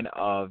man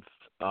of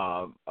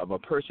a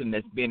person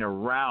that's been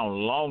around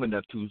long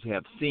enough to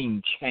have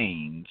seen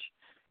change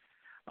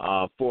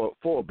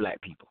for black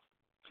people,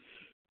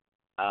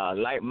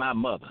 like my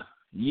mother.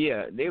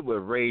 Yeah, they will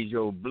raise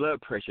your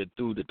blood pressure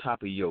through the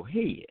top of your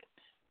head.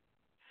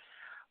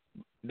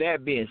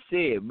 that being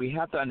said, we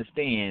have to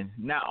understand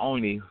not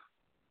only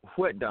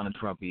what Donald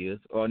Trump is,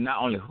 or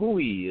not only who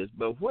he is,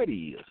 but what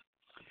he is.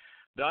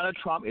 Donald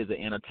Trump is an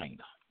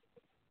entertainer,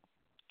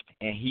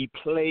 and he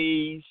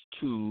plays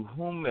to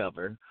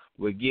whomever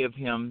will give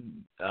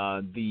him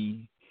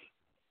the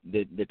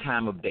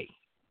time of day.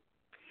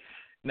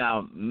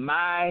 Now,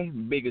 my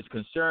biggest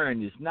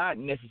concern is not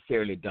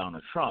necessarily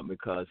Donald Trump,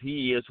 because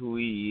he is who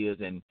he is,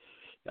 and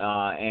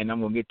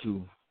I'm going to get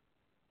to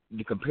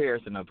the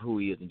comparison of who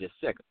he is in just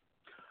a second.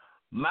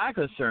 My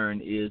concern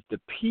is the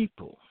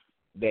people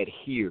that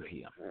hear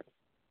him,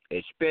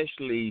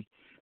 especially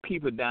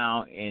people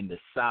down in the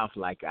South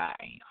like I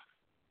am.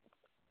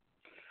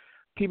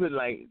 People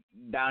like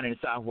down in the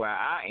South where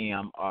I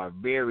am are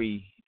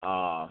very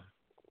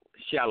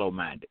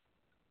shallow-minded.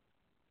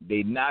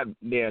 They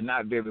are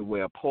not very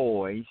well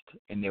poised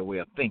in their way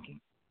of thinking.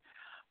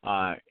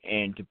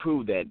 And to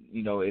prove that,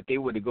 if they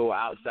were to go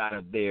outside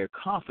of their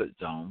comfort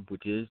zone,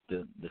 which is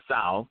the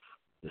South,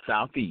 the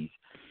Southeast,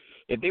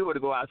 if they were to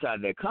go outside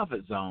of their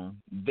comfort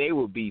zone, they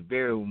would be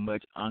very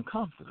much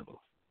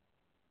uncomfortable.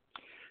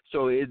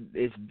 So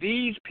it's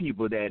these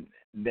people that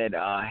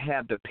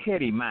have the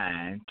petty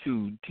mind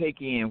to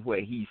take in what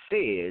he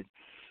says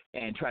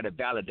and try to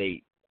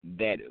validate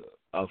that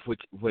of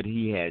what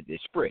he has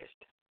expressed.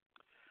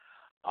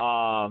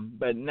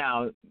 But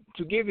now,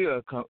 to give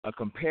you a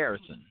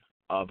comparison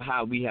of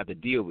how we have to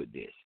deal with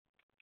this,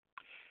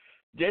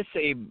 just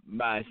say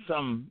by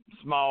some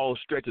small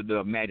stretch of the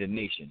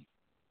imagination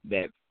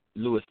that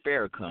Louis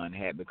Farrakhan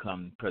had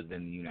become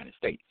president of the United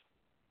States.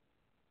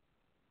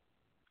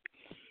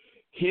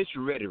 His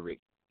rhetoric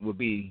would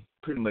be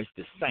pretty much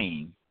the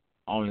same,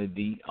 only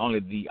the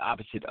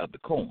opposite of the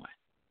coin.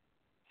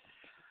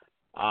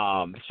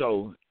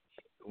 So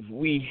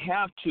we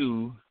have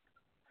to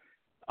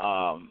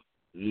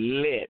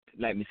let,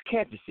 like Ms.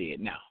 Kathy said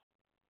now,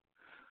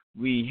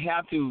 we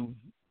have to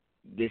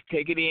just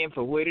take it in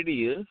for what it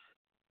is.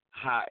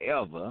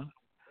 However,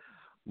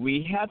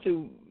 we have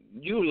to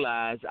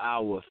utilize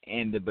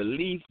and the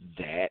belief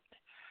that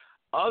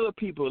other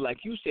people, like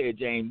you said,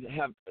 James,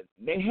 have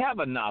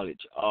a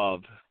knowledge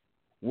of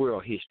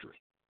world history.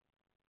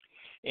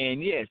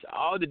 And yes,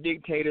 all the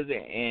dictators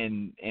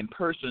and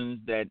persons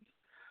that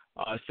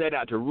set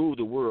out to rule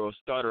the world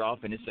started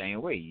off in the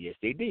same way. Yes,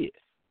 they did.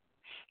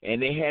 And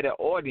they had an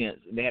audience.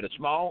 They had a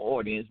small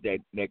audience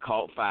that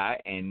caught fire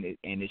and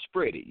it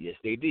spread it. Yes,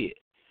 they did.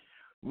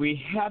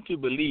 We have to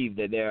believe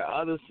that there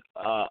are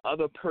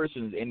other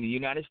persons in the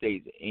United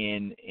States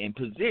in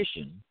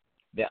position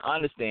that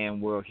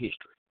understand world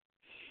history.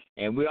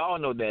 And we all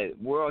know that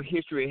world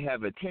history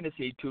have a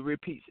tendency to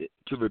repeat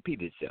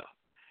itself.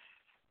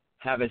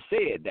 Having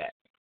said that,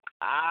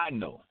 I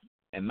know,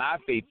 and my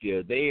faith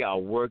is they are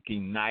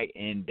working night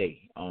and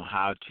day on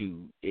how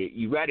to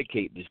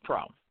eradicate this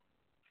problem.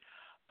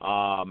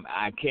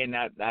 I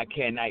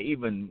cannot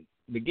even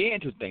begin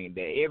to think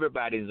that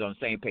everybody is on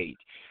the same page.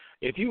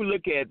 If you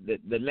look at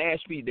the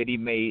last speech that he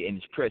made in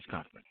his press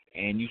conference,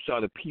 and you saw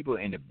the people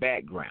in the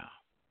background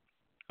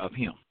of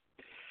him,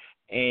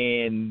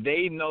 and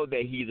they know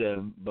that he's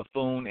a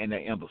buffoon and an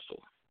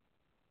imbecile,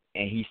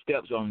 and he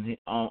steps on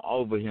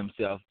over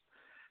himself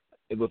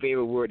with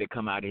every word that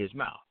come out of his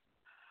mouth.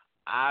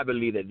 I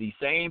believe that these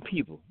same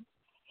people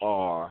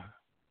are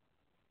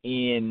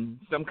in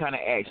some kind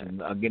of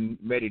action, are getting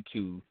ready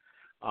to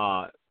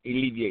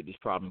alleviate this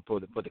problem for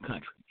the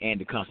country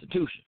and the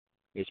Constitution,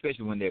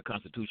 especially when they're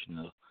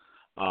constitutional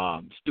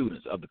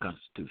students of the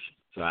Constitution.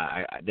 So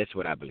I that's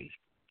what I believe.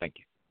 Thank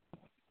you.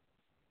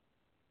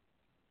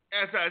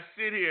 As I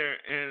sit here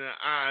and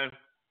I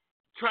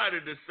try to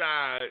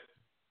decide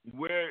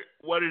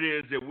what it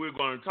is that we're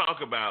going to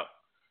talk about,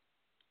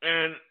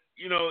 and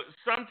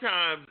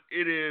sometimes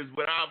it is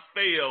without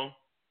fail,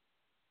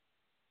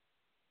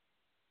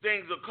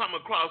 things will come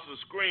across the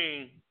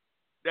screen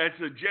that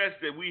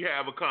suggest that we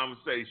have a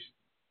conversation.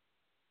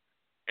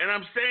 And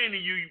I'm saying to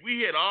you,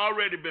 we had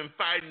already been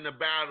fighting the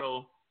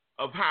battle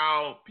of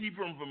how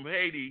people from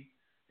Haiti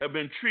have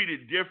been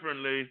treated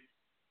differently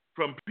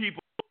from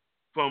people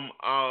from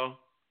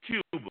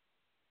Cuba.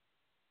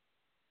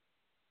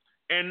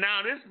 And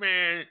now this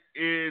man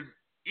is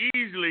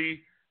easily,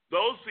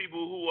 those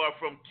people who are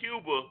from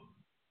Cuba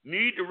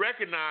need to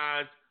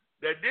recognize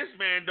that this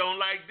man don't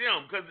like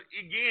them because,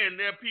 again,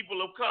 they're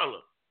people of color.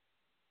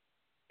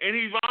 And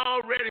he's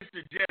already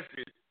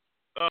suggested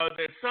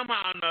that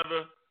somehow or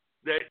another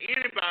that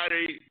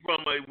anybody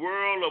from a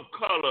world of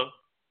color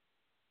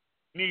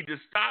need to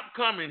stop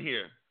coming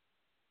here.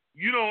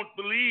 You don't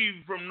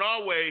believe from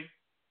Norway.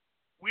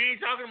 We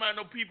ain't talking about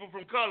no people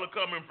from color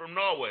coming from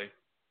Norway.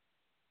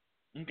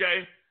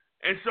 Okay?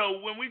 And so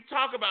when we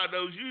talk about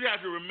those, you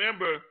have to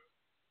remember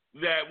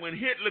that when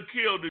Hitler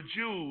killed the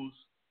Jews,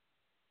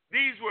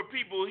 these were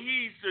people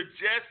he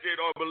suggested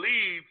or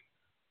believed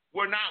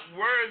were not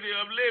worthy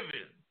of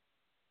living.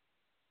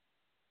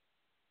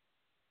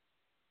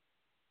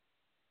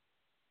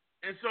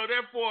 And so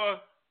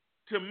therefore,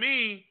 to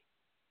me,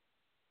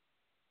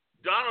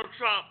 Donald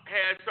Trump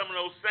has some of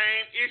those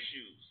same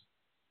issues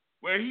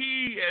where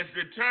he has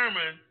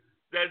determined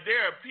that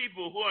there are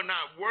people who are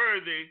not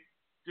worthy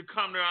to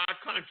come to our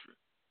country.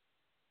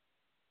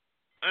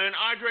 And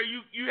Andre,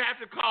 you have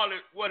to call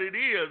it what it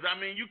is. I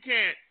mean, you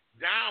can't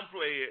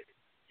downplay it.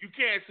 You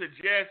can't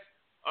suggest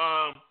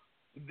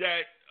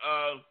that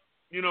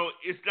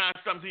it's not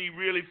something he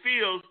really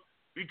feels,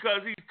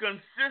 because he's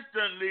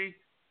consistently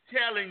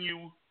telling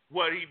you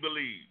what he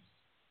believes.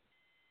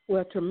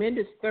 Well,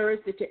 tremendous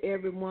Thursday to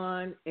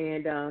everyone,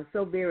 and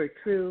so very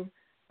true.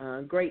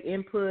 Great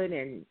input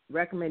and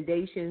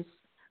recommendations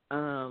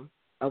of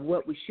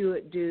what we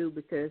should do,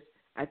 because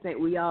I think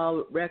we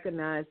all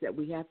recognize that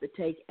we have to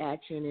take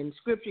action, and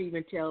Scripture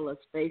even tells us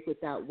faith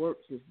without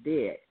works is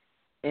dead.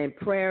 And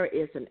prayer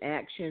is an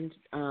action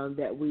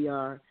that we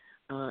are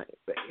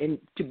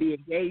to be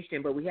engaged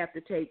in, but we have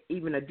to take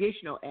even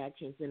additional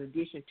actions in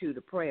addition to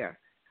the prayer.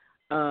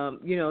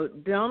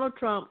 Donald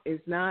Trump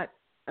is not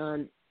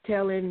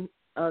telling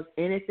us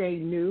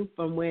anything new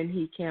from when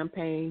he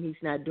campaigned.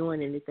 He's not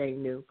doing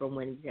anything new from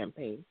when he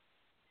campaigned.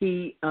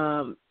 He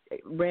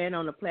ran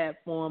on a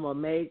platform of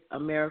Make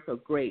America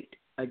Great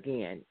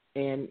Again,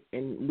 and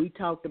we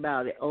talked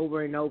about it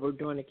over and over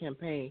during the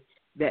campaign,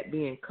 that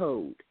being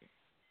code.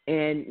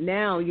 And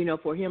now,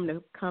 for him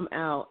to come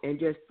out and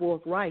just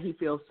forthright, he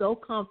feels so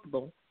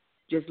comfortable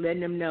just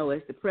letting them know,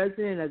 as the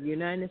President of the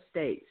United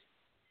States,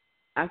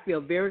 I feel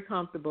very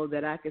comfortable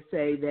that I could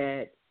say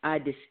that I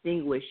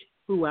distinguish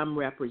who I'm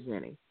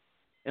representing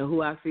and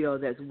who I feel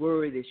that's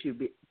worthy to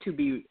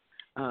be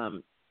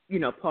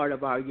part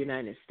of our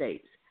United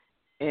States.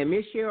 And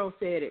Ms. Cheryl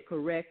said it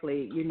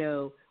correctly.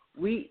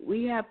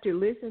 We have to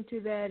listen to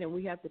that, and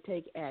we have to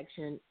take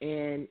action.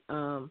 And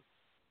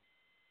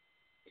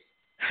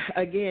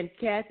again,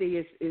 Kathy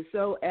is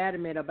so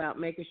adamant about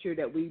making sure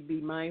that we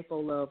be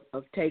mindful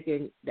of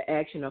taking the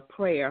action of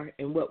prayer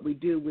and what we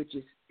do, which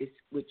is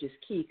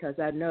key, because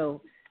I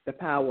know the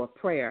power of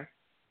prayer.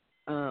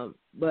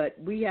 But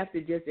we have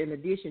to just, in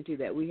addition to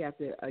that, we have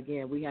to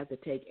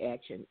take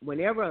action.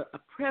 Whenever a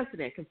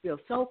president can feel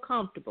so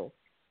comfortable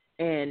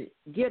and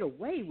get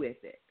away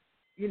with it,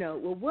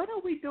 well, what are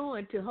we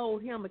doing to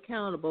hold him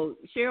accountable?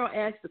 Cheryl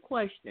asked the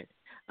question,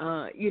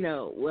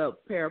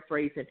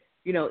 paraphrasing,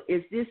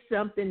 is this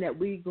something that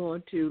we're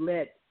going to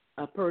let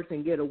a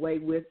person get away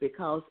with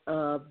because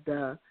of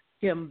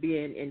him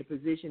being in the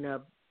position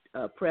of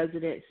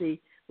presidency?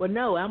 Well,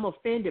 no, I'm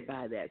offended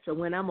by that. So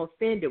when I'm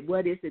offended,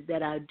 what is it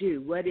that I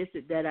do? What is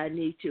it that I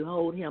need to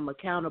hold him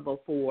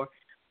accountable for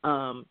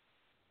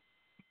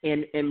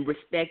in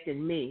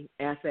respecting me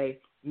as a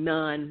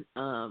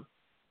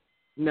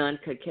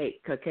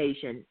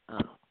non-Caucasian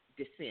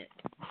descent?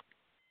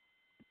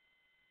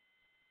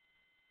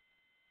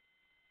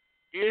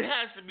 It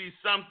has to be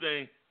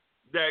something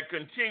that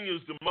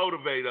continues to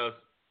motivate us,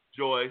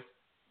 Joyce.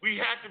 We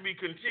have to be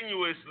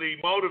continuously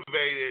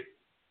motivated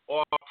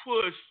or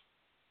pushed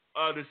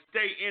to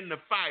stay in the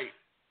fight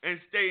and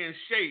stay in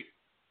shape,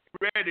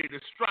 ready to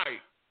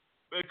strike,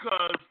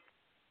 because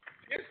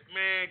this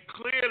man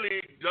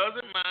clearly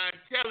doesn't mind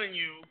telling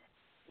you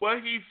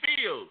what he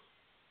feels,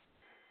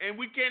 and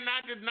we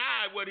cannot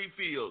deny what he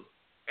feels.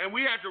 And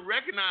we have to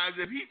recognize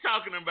that he's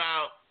talking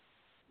about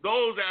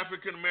those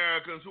African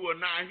Americans who are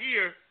not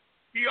here.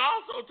 He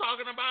also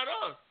talking about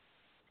us.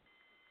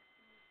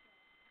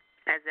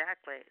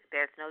 Exactly.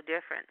 There's no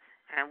difference,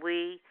 and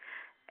we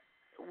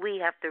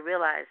have to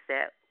realize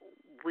that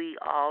we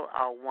all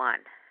are one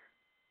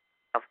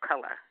of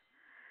color.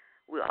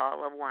 We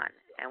all are one.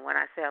 And when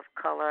I say of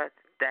color,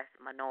 that's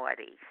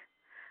minorities.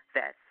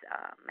 That's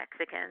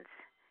Mexicans,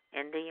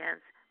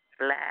 Indians,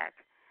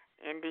 Black,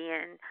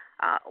 Indian.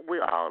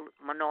 We're all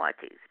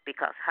minorities,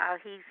 because how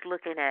he's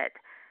looking at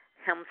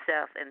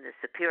himself and the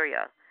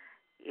superior,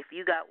 if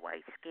you got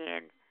white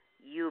skin,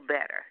 you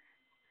better.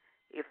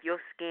 If your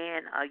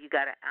skin or you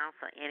got an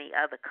ounce of any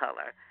other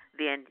color,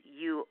 then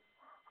you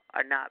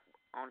are not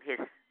on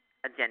his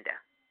agenda.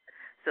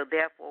 So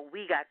therefore,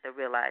 we got to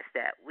realize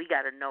that. We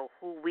got to know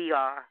who we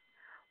are,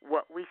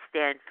 what we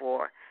stand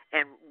for,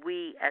 and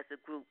we as a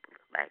group,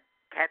 like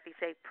Kathy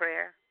said,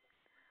 prayer,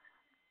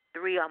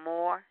 3 or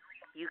more,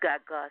 you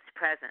got God's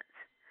presence.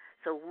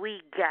 So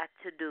we got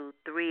to do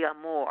 3 or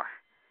more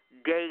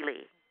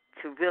daily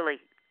to really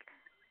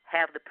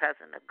have the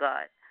presence of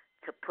God,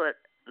 to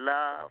put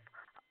love.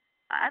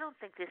 I don't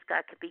think this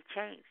guy could be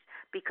changed,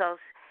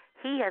 because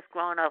he has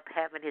grown up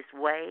having his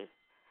way,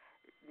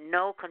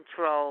 no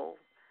control,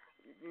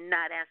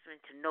 not answering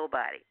to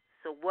nobody.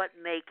 So what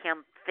make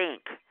him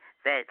think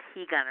that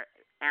he gonna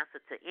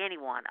answer to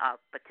anyone,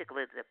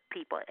 particularly the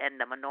people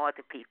and the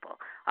minority people,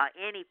 or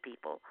any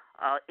people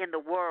in the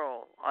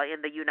world or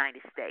in the United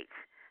States?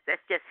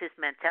 That's just his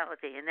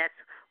mentality, and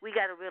we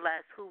got to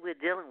realize who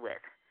we're dealing with.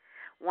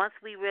 Once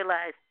we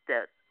realize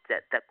the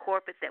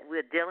corporate that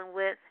we're dealing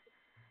with,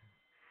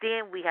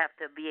 then we have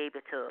to be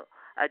able to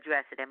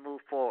address it and move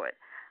forward.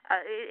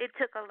 It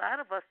took a lot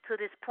of us to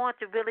this point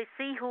to really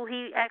see who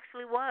he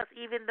actually was,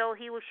 even though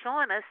he was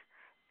showing us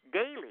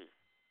daily.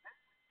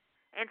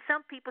 And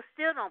some people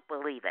still don't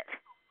believe it,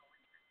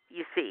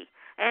 you see.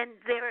 And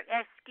there are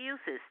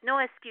excuses, no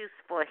excuse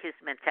for his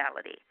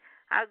mentality.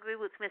 I agree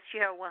with Ms.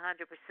 Cheryl 100%.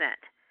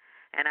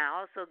 And I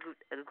also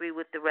agree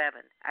with the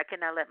Reverend. I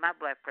cannot let my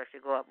blood pressure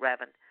go up,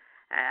 Reverend.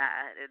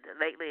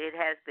 Lately it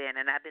has been,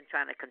 and I've been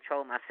trying to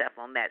control myself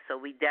on that. So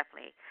we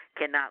definitely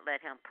cannot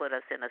let him put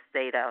us in a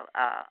state of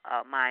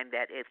mind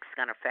that it's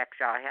going to affect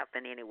our health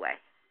in any way.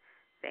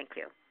 Thank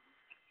you.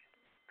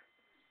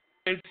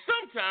 And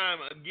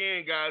sometime,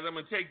 again, guys, I'm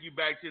going to take you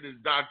back to this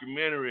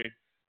documentary,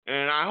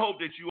 and I hope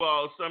that you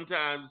all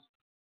sometimes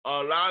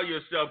allow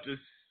yourself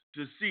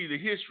to see the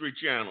History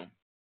Channel.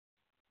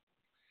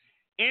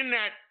 In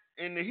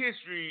the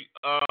history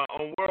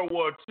on World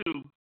War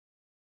II,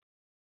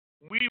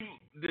 we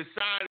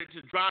decided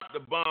to drop the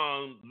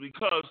bombs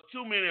because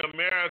too many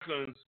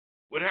Americans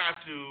would have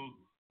to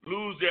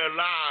lose their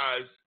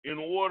lives in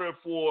order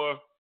for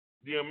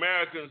the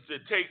Americans to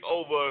take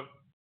over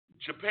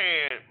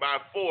Japan by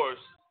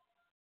force.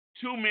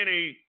 Too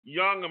many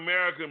young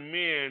American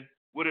men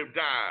would have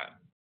died.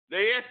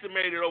 They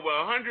estimated over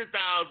 100,000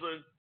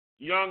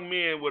 young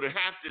men would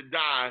have to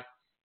die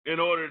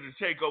in order to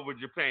take over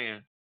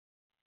Japan.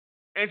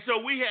 And so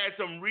we had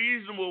some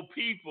reasonable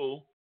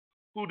people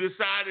who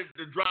decided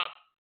to drop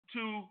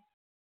 2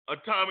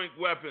 atomic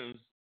weapons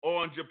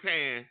on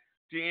Japan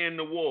to end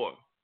the war.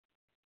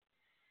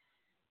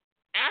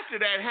 After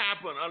that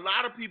happened, a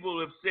lot of people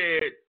have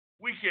said,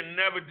 we can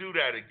never do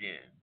that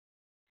again.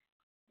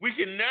 We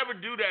can never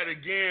do that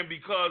again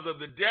because of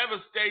the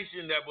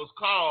devastation that was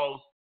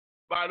caused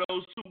by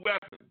those 2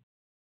 weapons.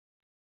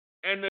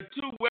 And the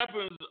 2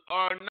 weapons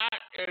are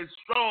not as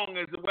strong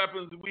as the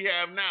weapons we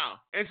have now.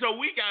 And so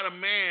we got a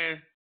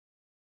man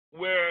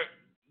where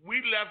we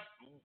left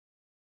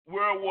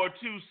World War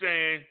II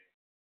saying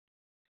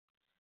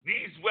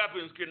these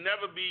weapons can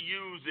never be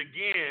used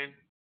again,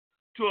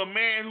 to a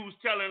man who's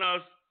telling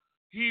us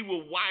he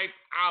will wipe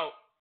out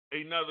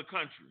another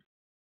country.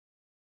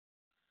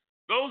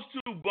 Those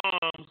 2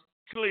 bombs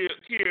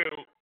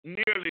killed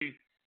nearly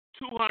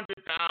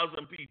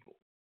 200,000 people.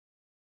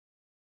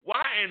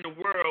 Why in the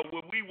world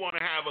would we want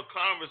to have a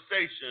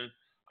conversation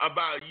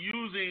about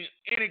using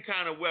any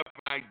kind of weapon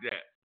like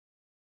that?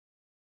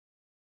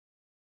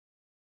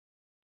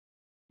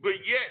 But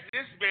yet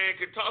this man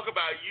can talk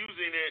about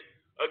using it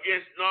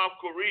against North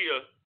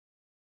Korea,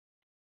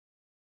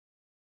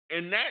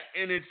 and that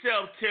in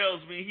itself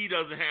tells me he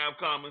doesn't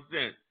have common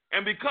sense.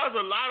 And because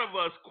a lot of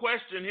us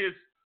question his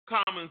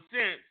common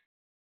sense,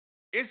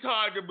 it's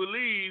hard to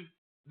believe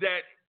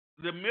that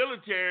the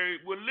military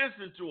would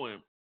listen to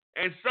him.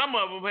 And some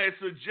of them had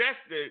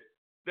suggested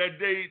that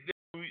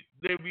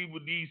there be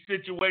these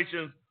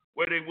situations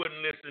where they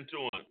wouldn't listen to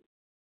him.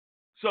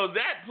 So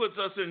that puts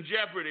us in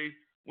jeopardy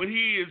when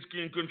he is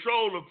in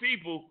control of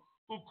people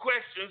who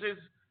questions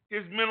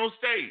his mental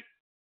state.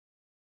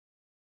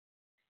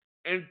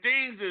 And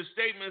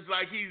statements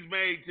like he's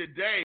made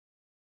today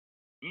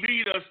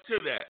lead us to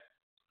that.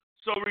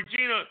 So,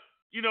 Regina,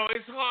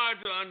 it's hard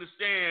to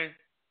understand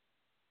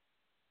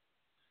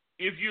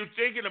if you're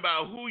thinking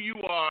about who you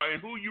are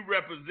and who you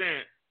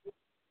represent,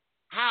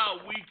 how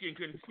we can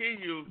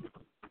continue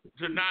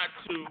to not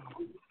to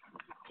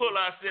pull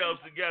ourselves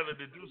together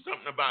to do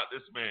something about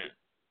this man.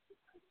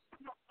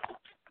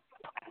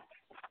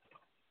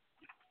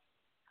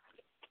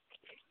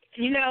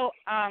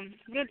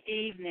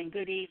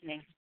 Good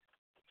evening.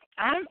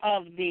 I'm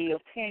of the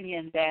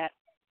opinion that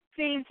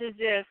seems as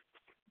if,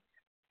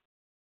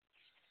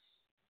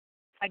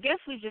 I guess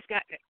we just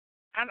got,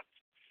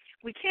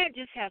 we can't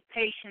just have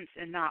patience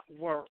and not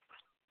work.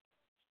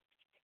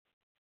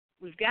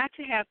 We've got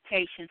to have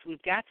patience.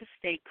 We've got to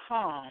stay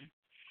calm,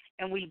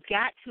 and we've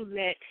got to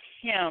let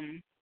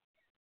him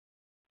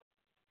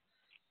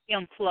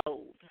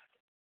implode.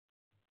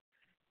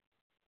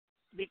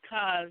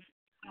 Because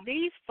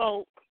these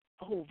folk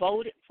who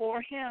voted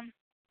for him,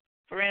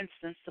 for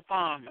instance, the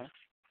farmers,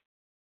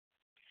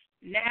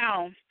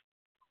 now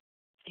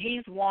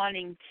he's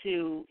wanting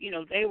to,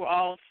 they were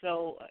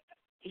also,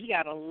 he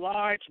got a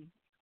large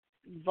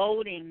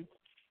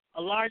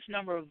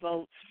number of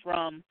votes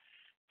from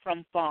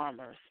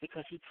farmers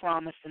because he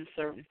promised them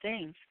certain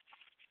things.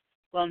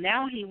 Well,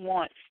 now he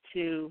wants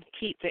to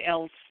keep the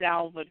El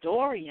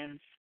Salvadorians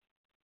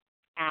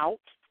out.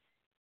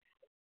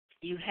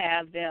 You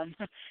have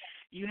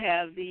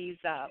these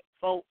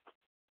folk,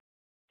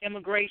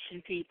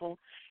 immigration people,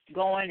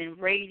 going and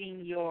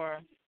raiding your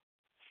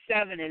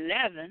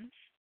 7-Elevens,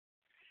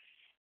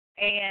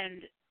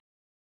 and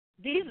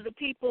these are the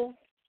people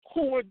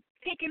who are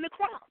picking the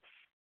crops.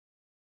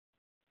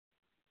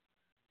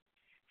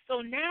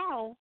 So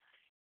now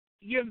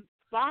you're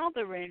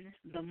bothering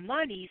the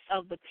monies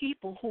of the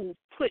people who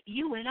put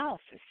you in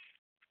office.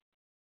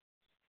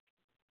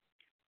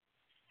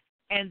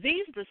 And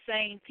these are the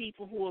same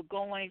people who are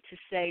going to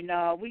say,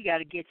 no, we got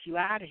to get you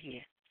out of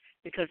here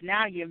because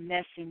now you're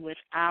messing with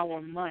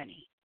our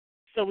money.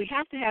 So we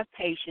have to have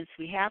patience.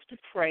 We have to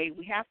pray.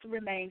 We have to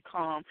remain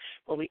calm.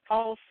 But we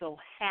also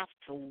have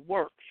to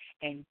work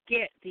and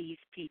get these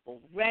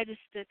people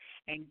registered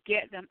and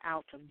get them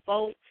out to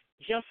vote,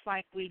 just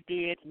like we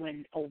did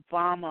when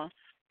Obama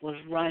was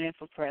running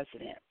for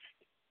president.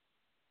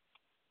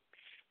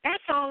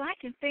 That's all I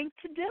can think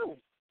to do.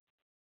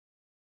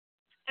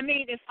 I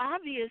mean, it's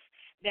obvious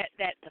that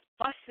the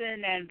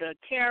fussing and the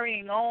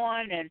carrying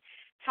on and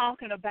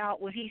talking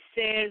about what he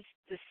says,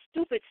 the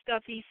stupid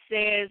stuff he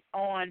says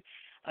on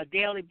a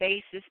daily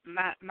basis.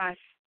 My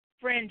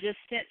friend just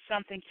sent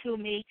something to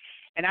me,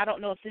 and I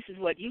don't know if this is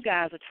what you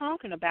guys are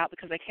talking about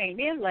because I came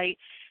in late,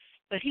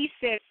 but he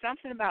said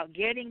something about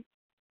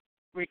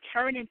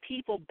returning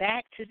people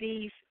back to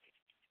these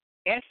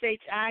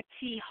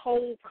SHIT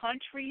whole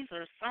countries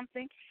or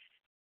something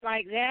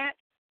like that.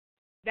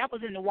 That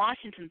was in the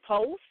Washington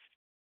Post.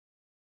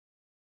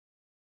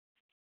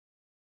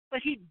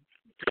 But he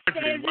says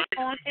it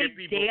on a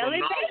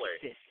daily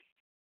basis.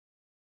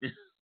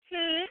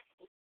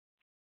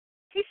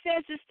 He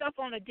says this stuff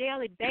on a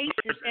daily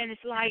basis, and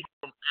it's like,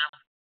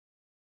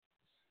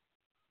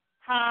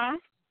 huh?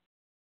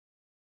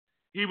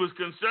 He was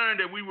concerned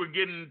that we were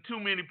getting too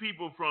many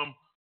people from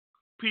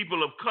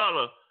people of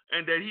color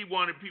and that he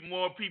wanted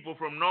more people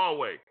from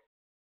Norway.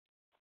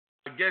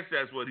 I guess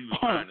that's what he was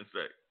trying to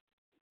say.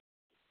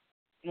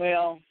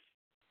 Well,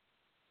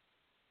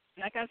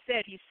 like I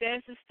said, he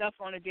says this stuff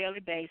on a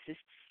daily basis.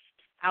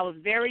 I was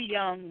very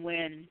young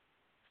when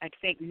I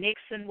think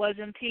Nixon was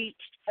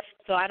impeached,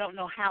 so I don't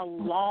know how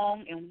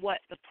long and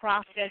what the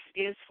process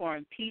is for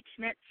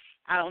impeachment.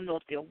 I don't know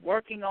if they're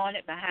working on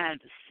it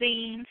behind the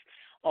scenes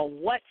or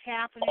what's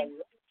happening.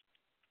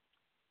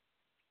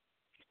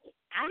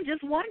 I'm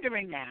just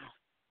wondering now.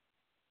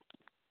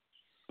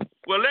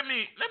 Well, let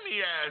me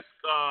ask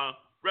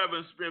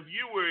Reverend Smith.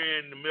 You were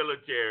in the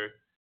military,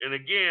 and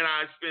again,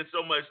 I spent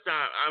so much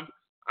time.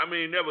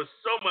 There was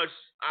so much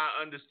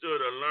I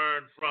understood or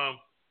learned from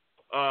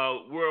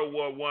World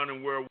War I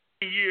and World War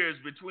II. Years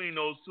between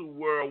those two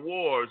world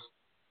wars,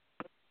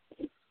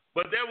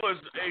 but there was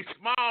a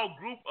small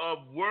group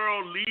of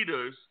world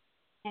leaders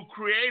who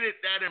created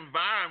that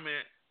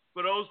environment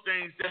for those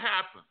things to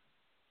happen.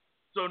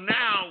 So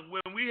now,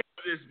 when we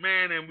have this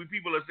man and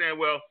people are saying,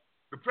 well,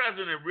 the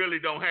president really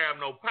don't have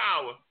no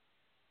power,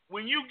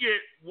 when you get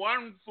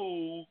one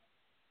fool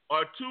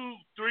or 2,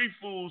 3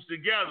 fools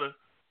together,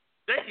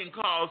 they can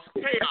cause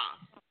chaos.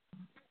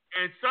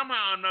 And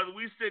somehow or another,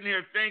 we're sitting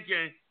here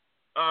thinking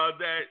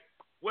that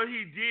what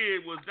he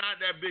did was not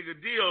that big a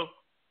deal,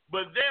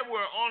 but there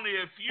were only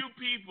a few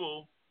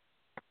people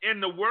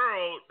in the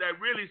world that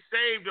really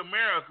saved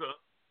America.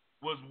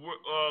 Was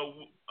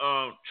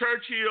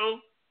Churchill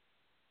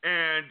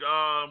and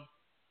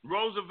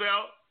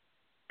Roosevelt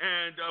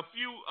and a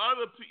few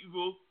other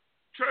people,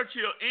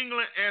 Churchill,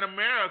 England, and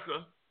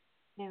America,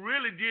 who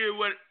really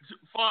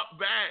fought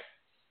back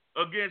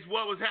against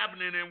what was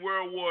happening in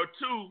World War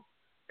II.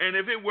 And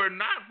if it were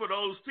not for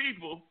those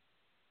people,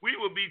 we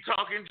would be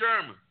talking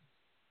German.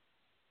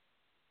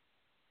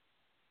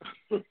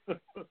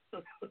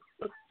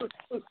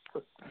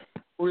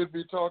 We'd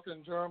be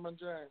talking German,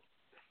 James.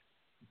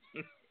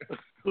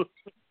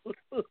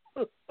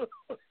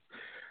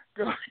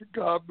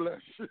 God bless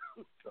you.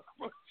 God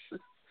bless you.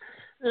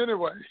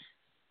 Anyway,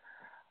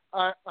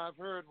 I've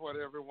heard what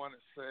everyone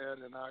has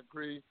said, and I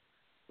agree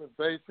with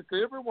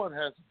basically everyone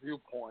has a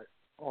viewpoint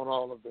on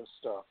all of this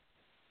stuff.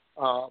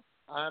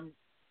 I'm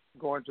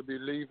going to be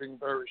leaving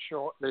very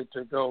shortly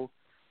to go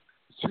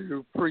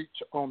to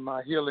preach on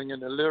my healing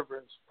and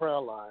deliverance prayer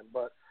line.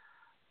 But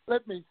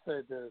let me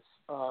say this.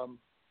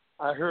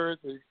 I heard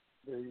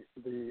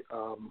the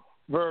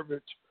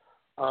verbiage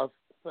of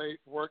faith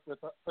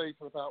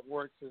without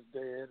works is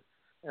dead,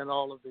 and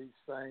all of these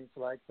things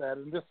like that.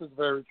 And this is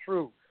very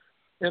true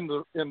in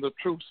the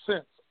true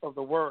sense of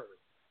the word.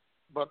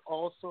 But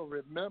also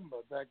remember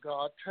that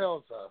God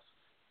tells us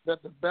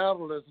that the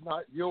battle is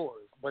not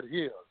yours, but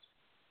his.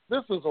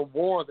 This is a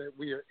war that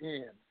we are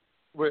in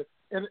with,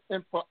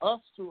 and for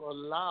us to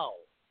allow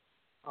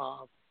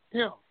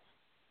him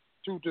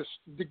to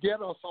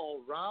get us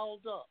all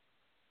riled up,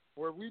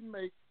 where we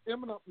make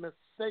imminent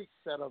mistakes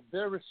that are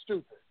very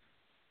stupid.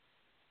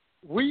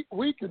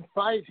 We can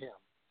fight him,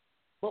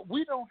 but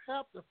we don't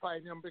have to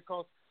fight him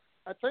because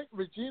I think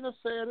Regina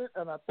said it,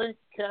 and I think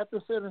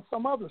Kathy said it, and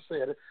some others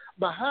said it.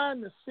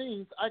 Behind the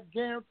scenes, I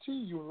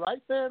guarantee you,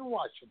 right there in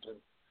Washington,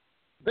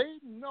 they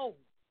know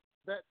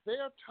that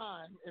their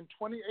time in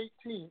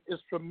 2018 is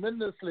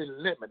tremendously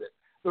limited.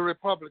 The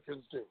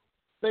Republicans do.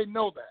 They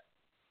know that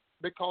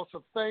because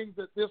of things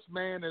that this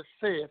man has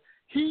said.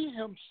 He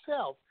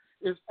himself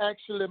is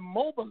actually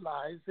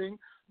mobilizing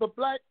the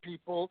black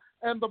people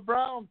and the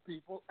brown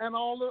people and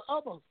all the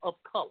others of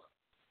color.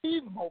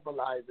 He's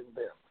mobilizing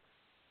them.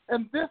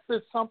 And this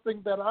is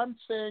something that I'm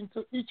saying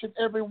to each and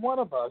every one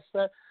of us,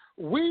 that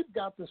we've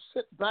got to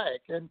sit back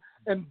and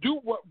do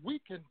what we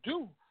can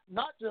do,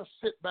 not just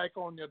sit back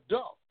on your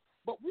duff,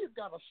 but we've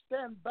got to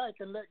stand back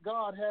and let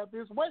God have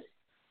his way.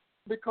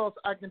 Because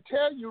I can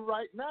tell you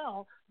right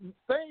now,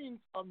 things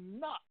are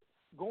not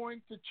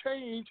going to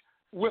change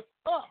with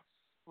us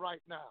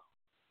right now.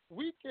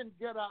 We can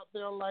get out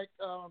there like,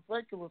 I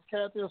think it was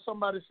Kathy or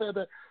somebody said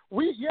that,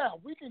 we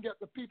can get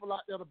the people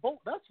out there to vote.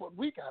 That's what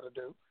we got to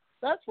do.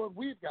 That's what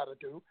we've got to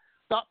do.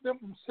 Stop them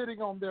from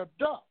sitting on their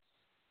duff.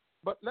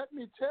 But let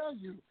me tell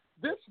you,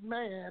 this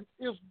man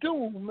is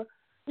doomed,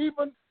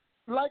 even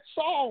like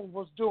Saul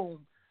was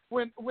doomed.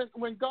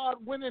 when God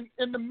went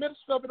in the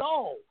midst of it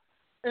all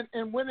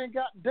and went and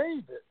got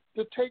David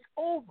to take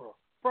over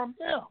from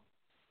him.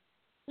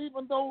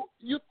 Even though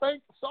you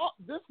think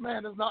this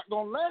man is not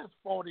going to last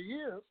 40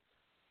 years,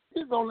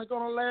 he's only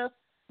going to last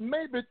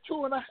maybe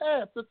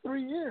 2.5 to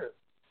 3 years.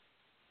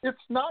 It's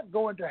not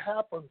going to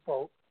happen,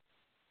 folks.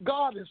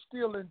 God is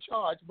still in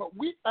charge, but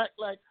we act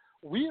like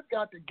we've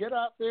got to get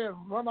out there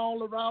and run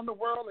all around the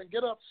world and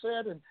get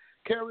upset and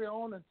carry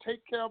on and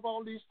take care of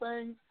all these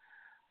things.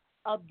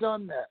 I've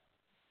done that.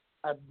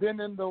 I've been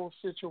in those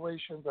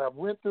situations. I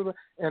went through it,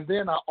 and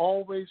then I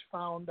always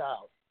found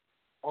out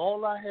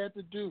all I had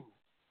to do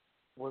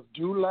was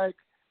do like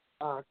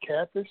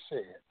Kathy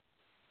said.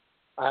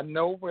 I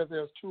know where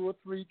there's 2 or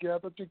 3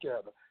 gathered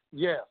together.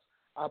 Yes,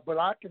 but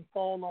I can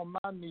fall on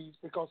my knees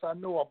because I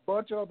know a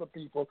bunch of other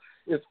people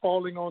is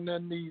falling on their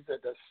knees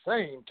at the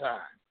same time.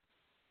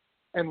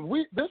 And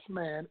this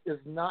man is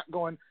not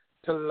going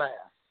to last.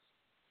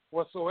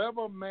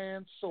 Whatsoever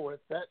man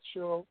soweth, that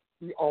shall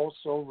he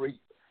also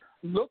reap.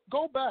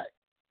 Go back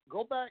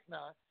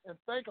now and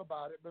think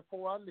about it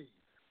before I leave.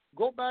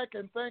 Go back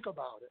and think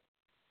about it.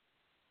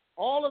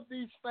 All of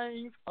these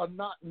things are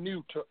not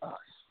new to us.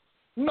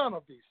 None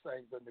of these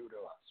things are new to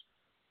us.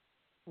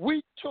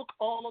 We took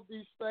all of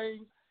these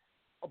things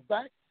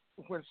back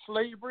when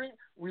slavery,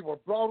 we were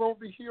brought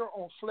over here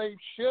on slave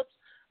ships.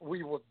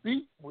 We were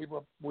beat, we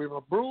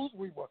were bruised,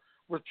 we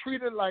were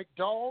treated like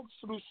dogs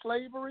through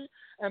slavery,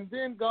 and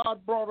then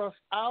God brought us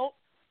out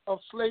of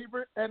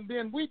slavery, and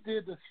then we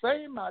did the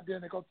same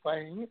identical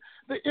thing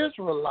the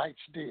Israelites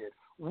did.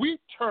 We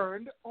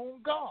turned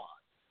on God.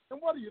 And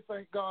what do you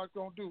think God's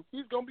going to do?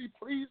 He's going to be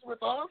pleased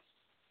with us?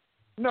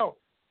 No,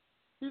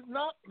 he's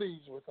not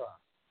pleased with us.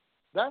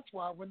 That's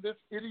why when this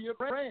idiot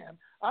ran,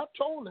 I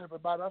told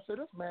everybody, I said,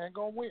 this man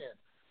going to win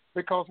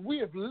because we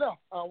have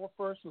left our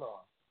first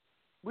love.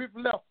 We've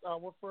left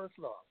our first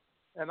love.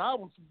 And I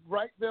was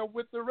right there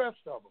with the rest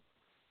of them,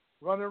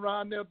 running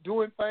around there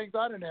doing things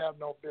I didn't have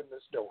no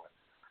business doing.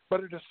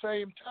 But at the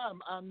same time,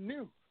 I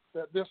knew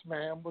that this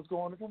man was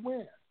going to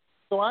win.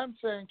 So I'm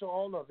saying to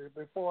all of you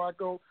before I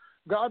go,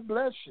 God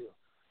bless you.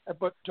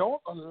 But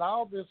don't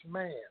allow this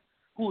man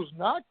who's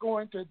not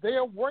going to,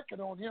 they're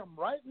working on him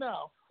right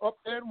now up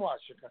there in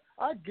Washington.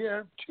 I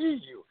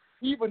guarantee you,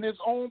 even his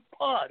own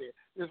party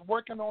is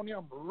working on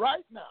him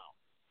right now.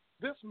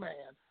 This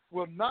man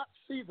will not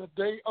see the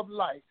day of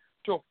light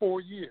till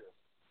 4 years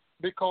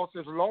because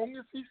as long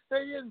as he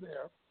stay in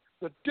there,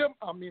 the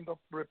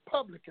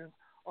Republicans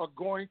are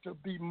going to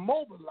be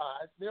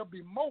mobilized. They'll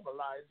be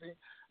mobilizing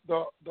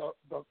the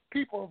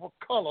people of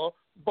color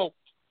vote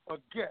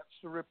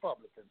against the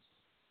Republicans.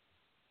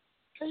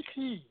 Take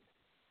heed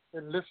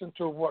and listen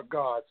to what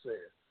God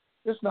says.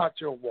 It's not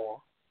your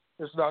war.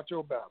 It's not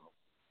your battle.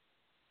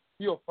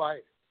 You'll fight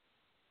it.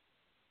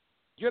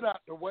 Get out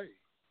the way.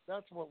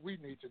 That's what we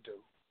need to do.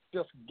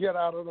 Just get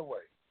out of the way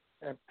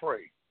and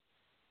pray.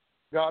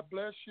 God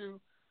bless you,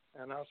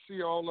 and I'll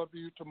see all of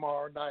you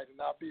tomorrow night, and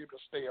I'll be able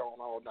to stay on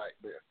all night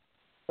there.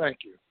 Thank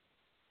you.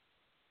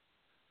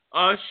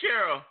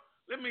 Cheryl,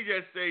 let me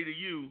just say to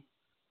you,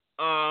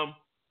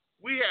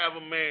 we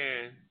have a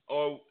man,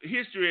 or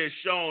history has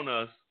shown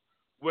us,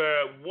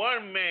 where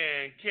one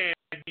man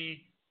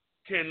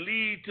can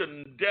lead to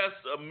the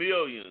deaths of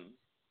millions.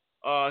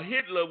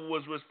 Hitler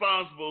was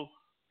responsible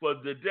for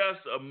the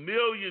deaths of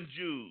million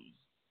Jews.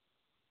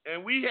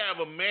 And we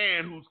have a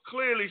man who's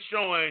clearly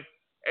showing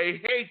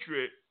a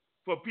hatred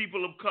for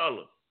people of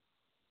color.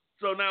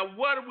 So now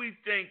what do we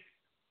think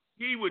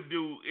he would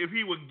do if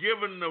he were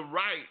given the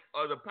right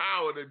or the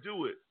power to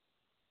do it?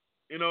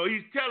 You know,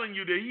 he's telling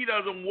you that he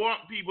doesn't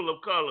want people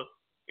of color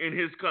in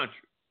his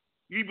country.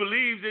 He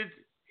believes it's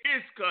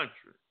his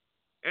country.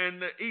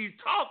 And he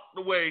talks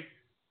the way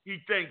he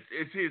thinks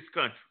it's his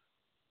country.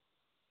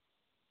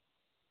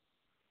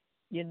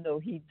 You know,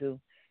 he do.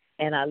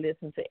 And I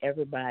listen to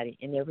everybody,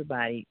 and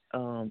everybody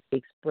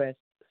expressed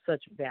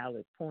such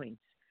valid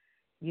points.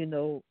 You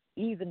know,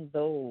 even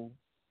though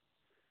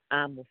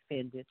I'm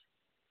offended,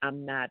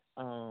 I'm not,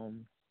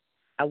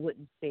 I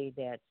wouldn't say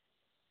that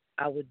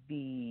I would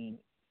be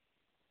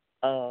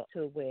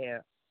to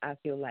where I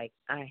feel like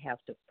I have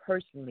to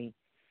personally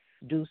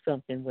do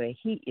something where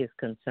he is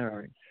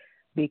concerned,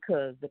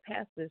 because the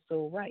pastor is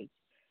so right,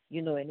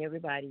 you know, and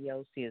everybody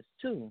else is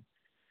too,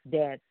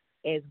 that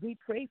as we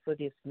pray for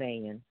this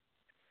man,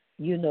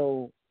 you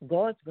know,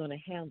 God's going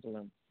to handle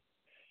him.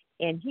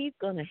 And he's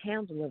going to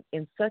handle him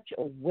in such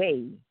a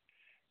way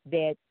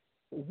that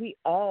we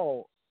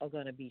all are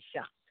going to be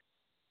shocked.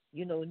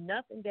 You know,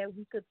 nothing that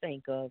we could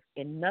think of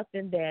and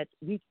nothing that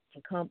we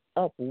can come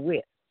up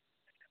with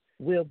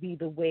will be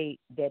the way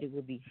that it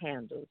will be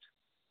handled.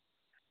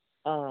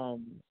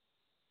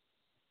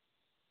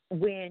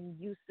 When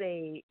you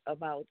say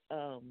about,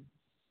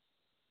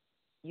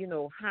 you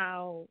know,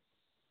 how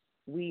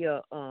we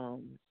are,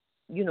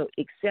 you know,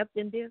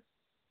 accepting this,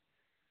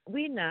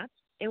 we're not,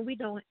 and we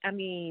don't, I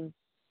mean,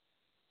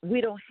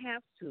 we don't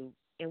have to,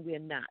 and we're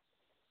not.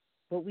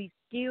 But we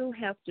still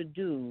have to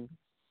do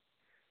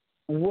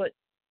what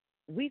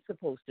we're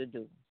supposed to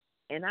do.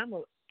 And I'm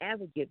an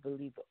advocate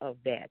believer of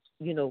that.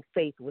 You know,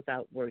 faith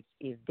without works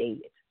is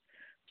dead.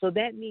 So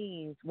that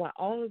means while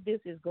all of this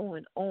is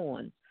going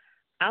on,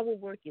 our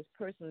work is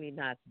personally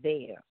not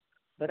there,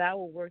 but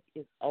our work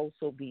is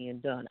also being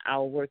done.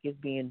 Our work is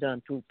being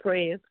done through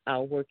prayers.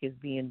 Our work is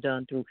being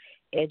done through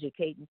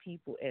educating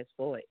people as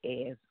far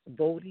as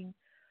voting.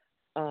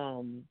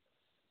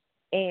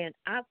 And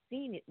I've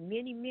seen it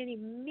many, many,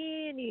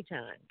 many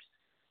times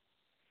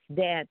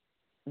that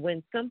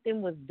when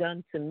something was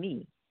done to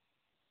me,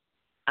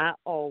 I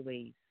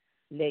always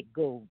let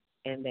go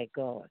and let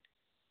God.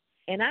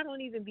 And I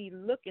don't even be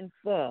looking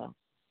for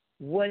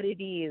what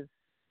it is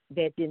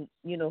that didn't,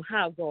 you know,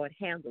 how God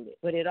handled it.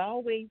 But it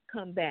always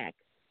come back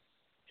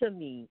to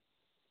me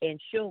and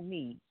show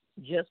me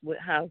just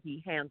how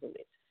he handled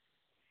it.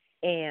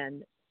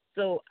 And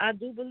so I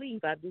do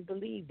believe that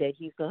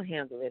he's going to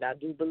handle it. I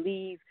do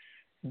believe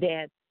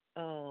that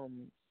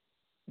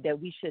that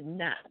we should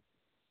not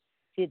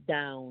sit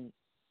down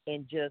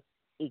and just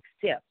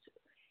accept.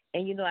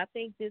 And, you know, I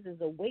think this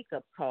is a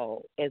wake-up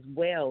call as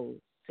well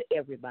to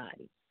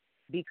everybody,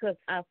 because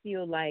I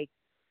feel like,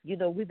 you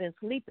know, we've been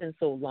sleeping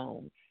so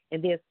long,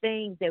 and there's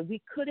things that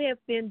we could have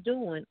been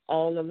doing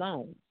all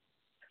along.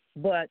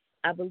 But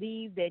I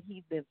believe that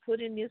he's been put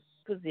in this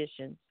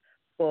position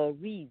for a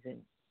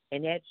reason,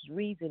 and that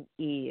reason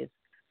is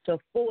to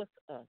force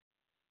us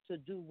to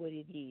do what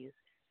it is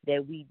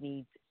that we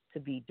need to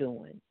be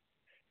doing.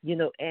 You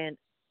know, and,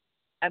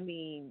 I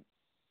mean,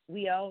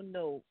 we all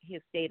know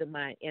his state of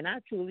mind, and I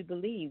truly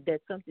believe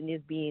that something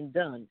is being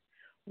done.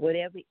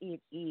 Whatever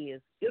it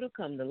is, it'll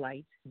come to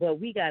light, but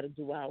we got to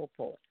do our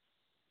part.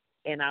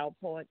 And our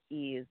part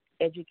is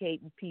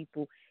educating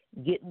people,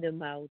 getting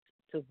them out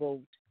to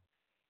vote,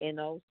 and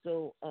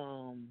also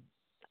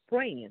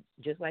praying,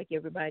 just like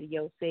everybody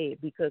else said,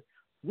 because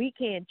we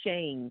can't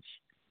change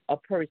a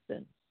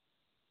person,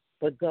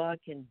 but God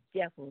can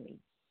definitely,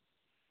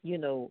 you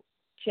know,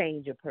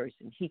 change a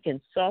person. He can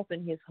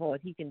soften his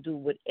heart. He can do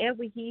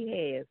whatever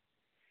he has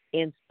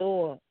in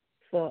store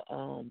for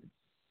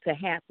to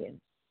happen.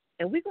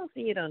 And we're going to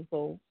see it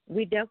unfold.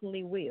 We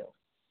definitely will.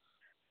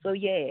 So,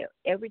 yeah,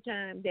 every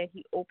time that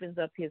he opens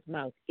up his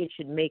mouth, it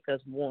should make us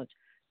want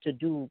to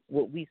do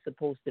what we're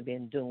supposed to have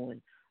been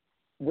doing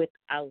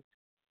without,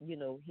 you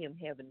know, him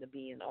having to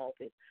be in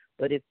office.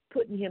 But if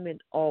putting him in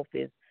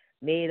office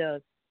made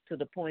us to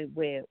the point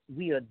where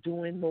we are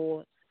doing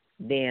more,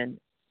 then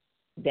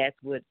that's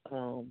what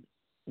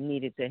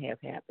needed to have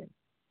happened.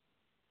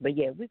 But,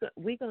 yeah,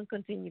 we're going to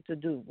continue to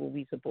do what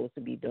we're supposed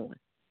to be doing.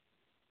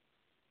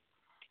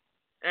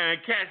 And,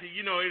 Kathy,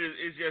 you know,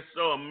 it's just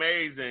so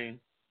amazing.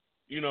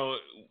 You know,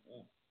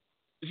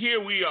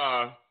 here we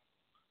are.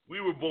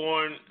 We were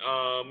born,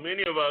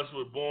 many of us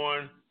were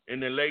born in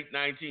the late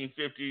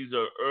 1950s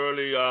or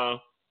early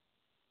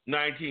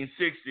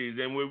 1960s,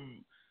 and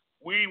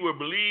we were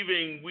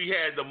believing we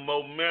had the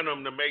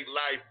momentum to make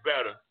life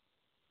better.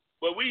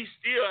 But we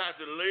still have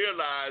to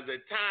realize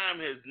that time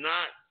has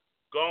not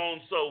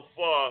gone so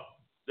far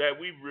that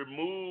we've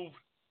removed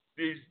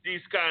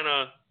these kind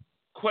of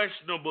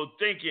questionable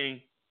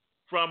thinking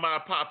from our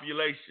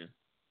population.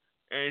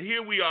 And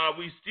here we are,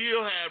 we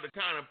still have the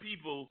kind of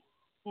people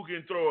who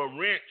can throw a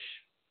wrench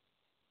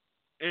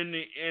in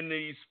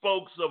the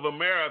spokes of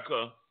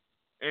America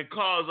and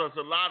cause us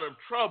a lot of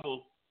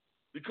trouble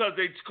because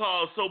they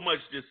cause so much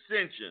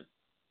dissension.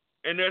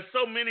 And there's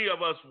so many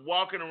of us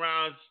walking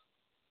around,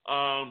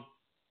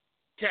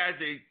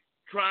 Kathy,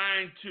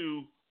 trying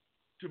to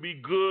be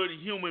good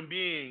human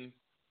beings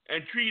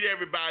and treat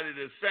everybody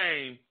the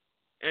same,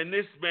 and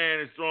this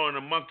man is throwing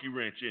a monkey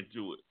wrench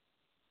into it.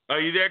 Are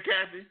you there,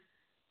 Kathy?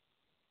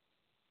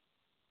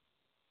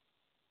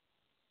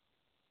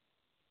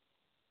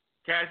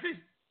 Kathy?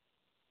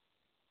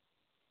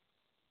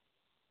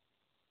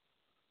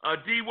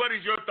 Dee, what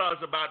is your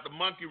thoughts about the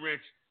monkey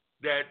wrench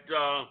that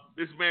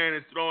this man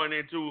is throwing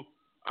into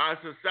our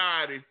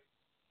society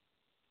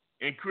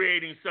and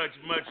creating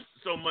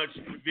so much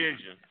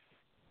division?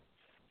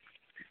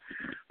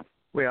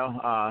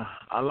 Well,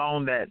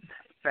 along that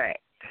fact,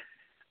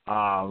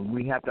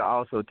 we have to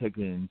also take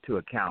into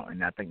account,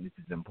 and I think this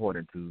is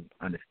important to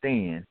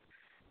understand,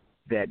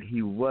 that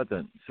he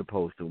wasn't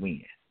supposed to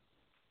win.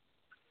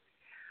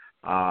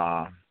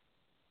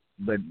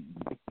 But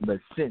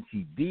since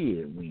he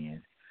did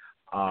win,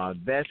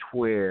 that's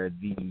where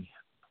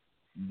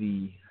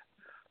the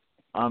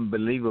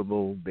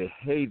unbelievable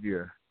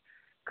behavior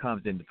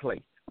comes into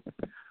play.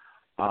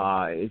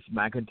 It's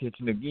my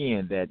contention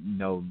again that, you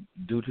know,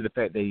 due to the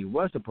fact that he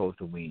was supposed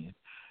to win,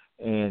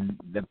 and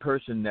the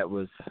person that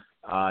was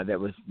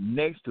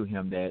next to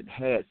him that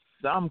had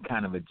some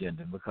kind of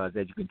agenda, because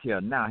as you can tell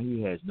now,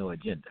 he has no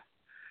agenda.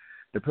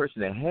 The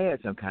person that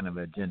had some kind of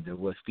agenda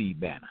was Steve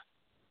Bannon.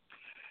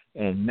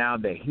 And now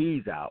that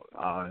he's out,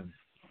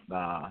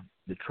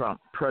 the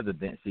Trump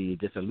presidency is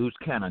just a loose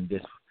cannon.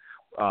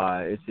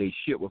 It's a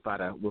ship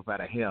without a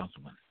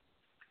helmsman.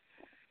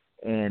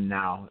 And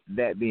now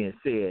that being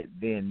said,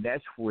 then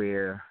that's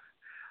where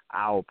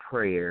our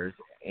prayers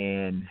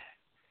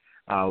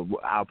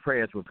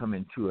will come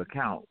into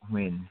account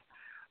when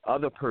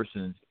other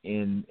persons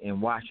in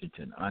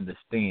Washington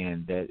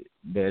understand that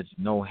there's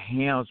no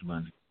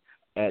helmsman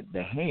at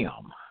the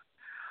helm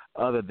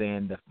other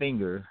than the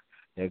finger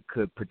that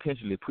could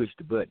potentially push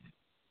the button.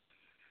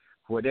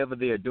 Whatever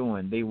they're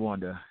doing, they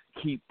want to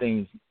keep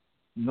things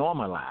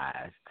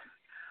normalized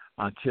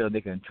until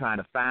they can try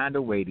to find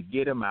a way to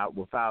get them out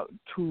without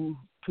too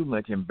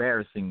much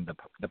embarrassing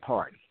the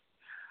party.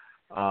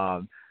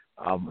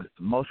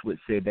 Most would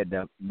say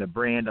that the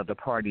brand of the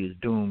party is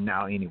doomed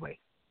now anyway,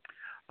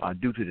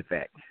 due to the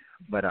fact.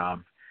 But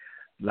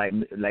like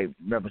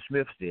Reverend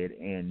Smith said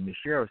and Ms.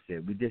 Cheryl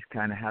said, we just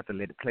kind of have to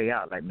let it play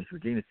out. Like Ms.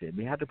 Regina said,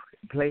 we have to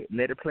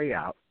let it play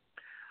out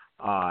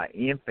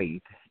in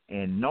faith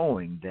and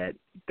knowing that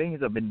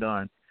things have been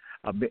done,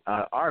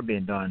 are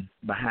being done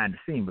behind the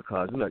scene.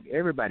 Because look,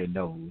 everybody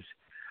knows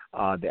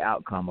the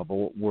outcome of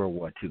World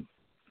War II,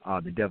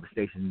 the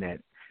devastation that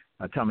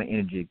atomic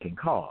energy can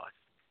cause,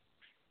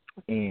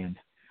 and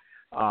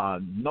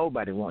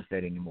nobody wants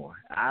that anymore.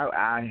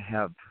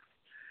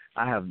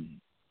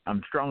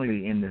 I'm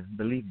strongly in the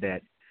belief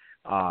that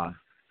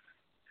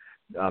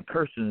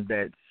persons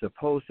that's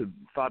supposed to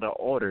follow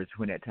orders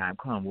when that time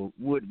comes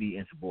would be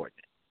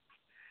insubordinate.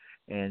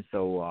 And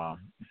so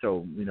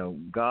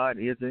God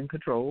is in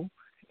control,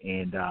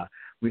 and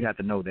we have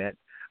to know that.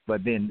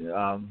 But then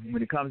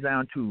when it comes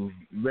down to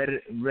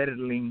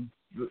readying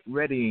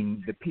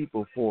the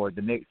people for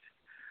the next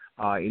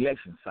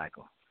election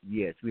cycle,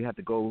 yes, we have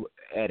to go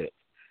at it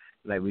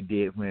like we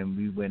did when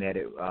we went at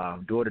it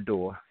door to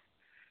door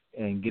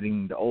and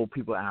getting the old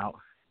people out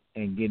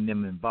and getting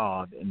them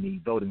involved in the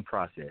voting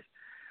process.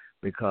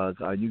 Because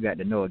you got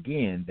to know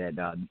again that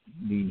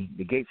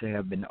the gates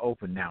have been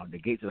opened now. The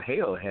gates of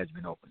hell has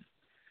been opened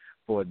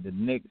for the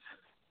next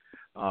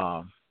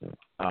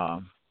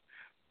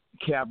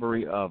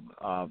cavalry of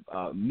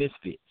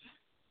misfits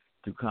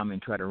to come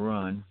and try to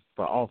run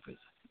for office.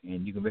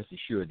 And you can rest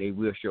assured they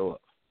will show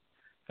up.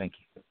 Thank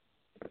you.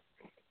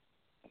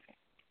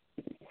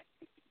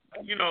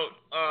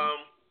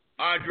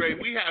 Andre,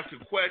 we have to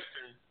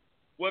question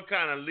what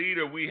kind of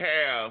leader we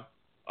have.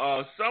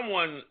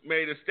 Someone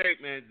made a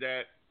statement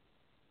that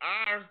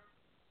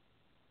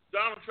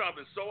Donald Trump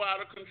is so out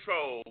of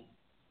control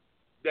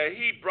that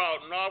he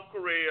brought North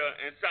Korea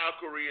and South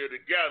Korea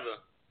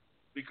together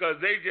because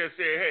they just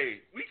said,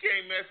 hey, we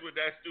can't mess with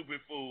that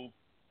stupid fool.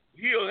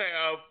 He'll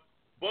have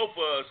both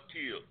of us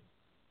killed.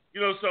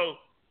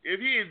 So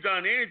if he has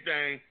done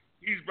anything,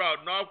 he's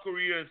brought North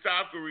Korea and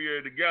South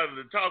Korea together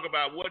to talk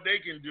about what they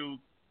can do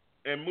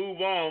and move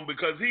on,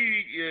 because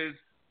he is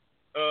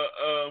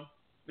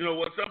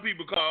what some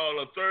people call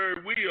a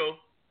third wheel,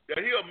 that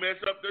he'll mess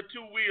up the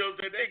two wheels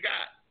that they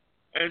got.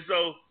 And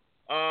so,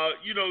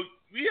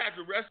 we have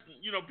to rest,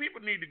 people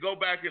need to go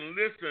back and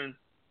listen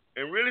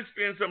and really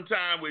spend some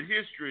time with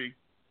history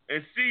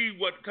and see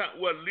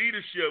what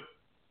leadership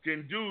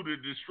can do to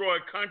destroy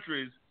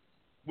countries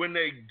when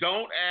they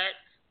don't act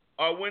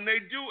or when they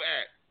do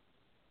act.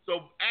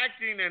 So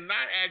acting and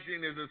not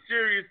acting is a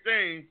serious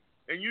thing,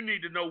 and you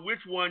need to know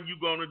which one you're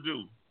going to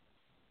do.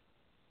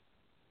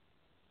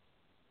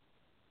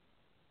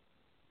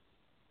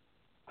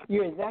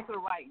 You're exactly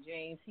right,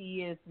 James.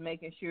 He is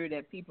making sure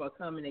that people are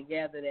coming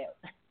together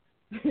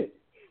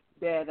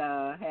that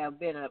have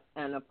been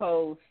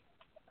opposed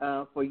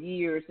for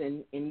years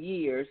and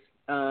years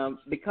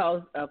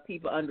because of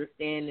people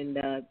understanding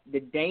the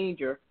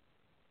danger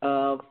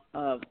of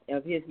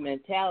his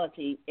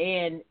mentality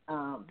and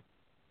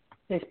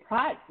his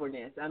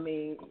pridefulness. I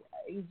mean,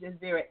 he's just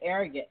very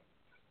arrogant.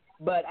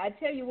 But I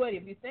tell you what,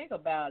 if you think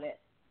about it,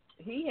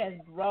 he has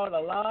brought a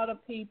lot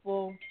of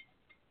people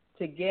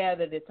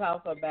together to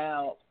talk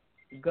about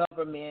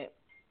government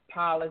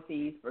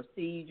policies,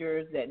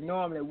 procedures that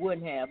normally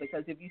wouldn't have.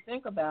 Because if you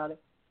think about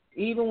it,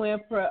 even when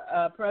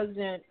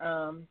President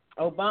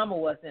Obama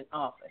was in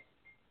office,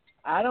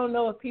 I don't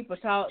know if people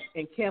talked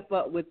and kept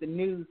up with the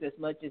news as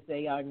much as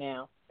they are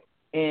now.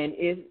 And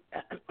it's,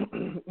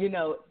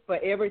 for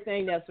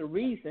everything that's a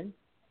reason,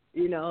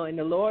 and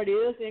the Lord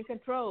is in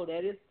control.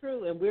 That is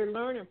true. And we're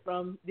learning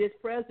from this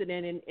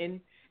president,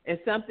 and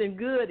something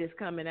good is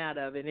coming out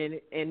of it.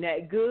 And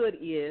that good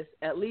is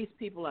at least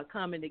people are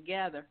coming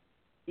together,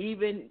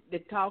 even to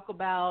talk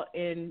about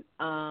and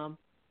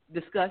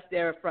discuss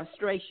their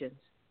frustrations.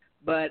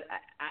 But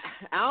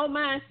I don't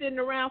mind sitting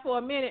around for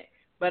a minute,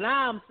 but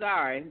I'm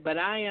sorry, but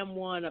I am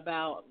one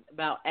about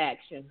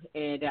action.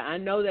 And I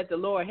know that the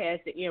Lord has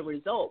the end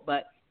result,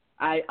 but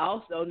I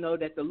also know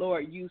that the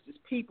Lord uses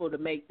people to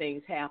make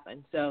things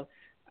happen. So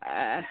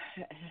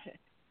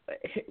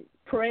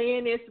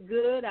praying is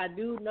good. I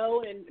do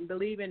know and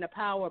believe in the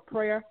power of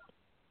prayer,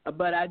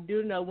 but I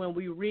do know when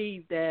we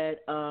read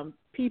that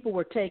people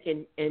were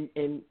taken and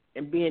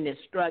being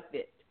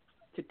instructed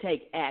to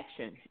take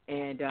action.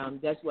 And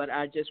that's what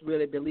I just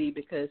really believe,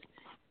 because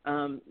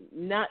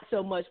not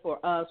so much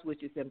for us,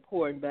 which is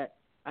important, but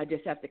I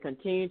just have to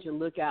continue to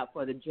look out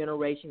for the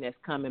generation that's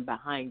coming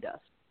behind us.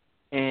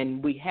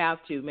 And we have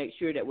to make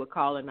sure that we're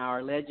calling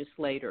our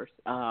legislators,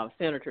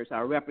 senators,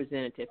 our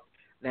representatives,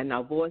 letting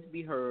our voice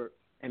be heard,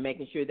 and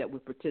making sure that we're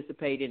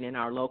participating in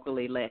our local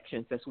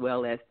elections as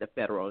well as the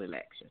federal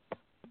elections.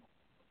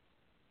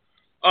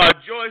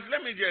 Joyce,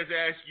 let me just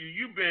ask you,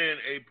 you've been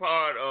a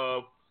part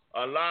of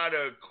a lot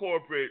of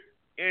corporate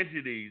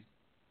entities,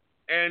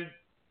 and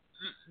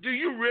do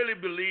you really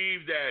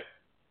believe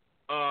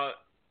that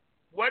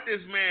what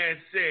this man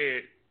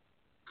said,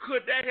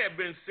 could that have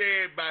been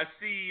said by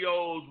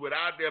CEOs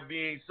without there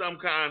being some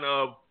kind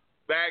of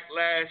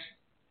backlash?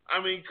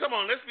 I mean, come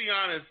on, let's be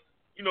honest.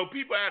 You know,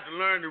 people have to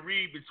learn to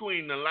read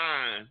between the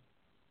lines.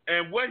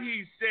 And what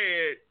he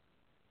said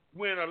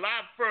went a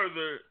lot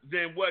further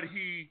than what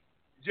he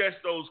just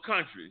those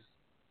countries.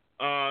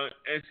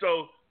 And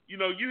so, you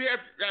know, you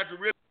have to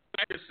really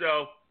ask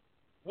yourself,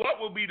 what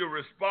will be the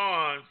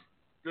response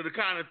to the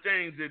kind of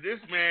things that this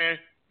man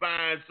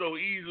finds so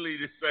easily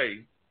to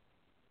say?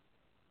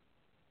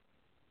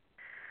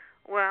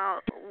 Well,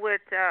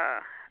 with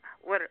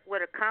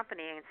a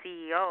company and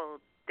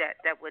CEO,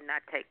 that would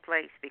not take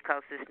place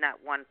because it's not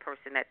one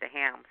person at the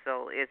helm.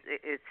 So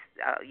it's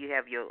you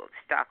have your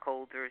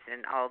stockholders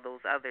and all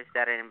those others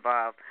that are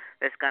involved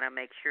that's going to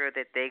make sure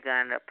that they're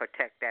going to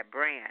protect that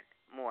brand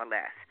more or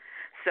less.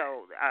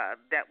 So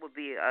that would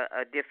be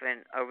a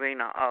different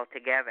arena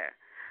altogether.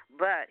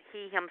 But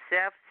he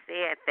himself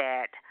said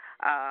that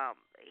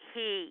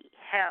he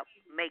helped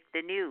make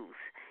the news.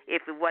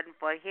 If it wasn't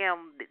for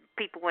him,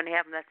 people wouldn't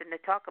have nothing to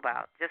talk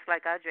about. Just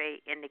like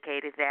Audrey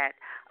indicated that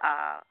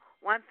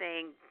one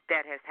thing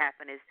that has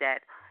happened is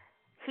that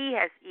he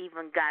has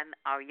even gotten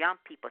our young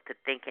people to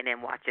thinking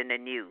and watching the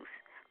news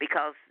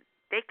because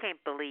they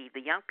can't believe, the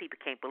young people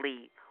can't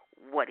believe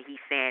what he's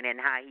saying and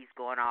how he's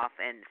going off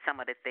and some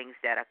of the things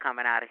that are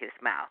coming out of his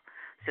mouth.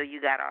 So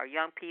you got our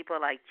young people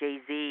like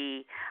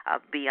Jay-Z,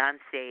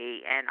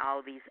 Beyonce, and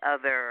all these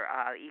other,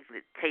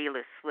 even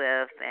Taylor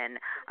Swift and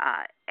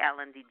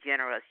Ellen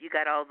DeGeneres. You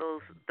got all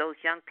those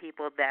young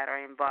people that are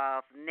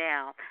involved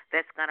now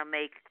that's going to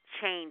make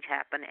change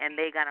happen, and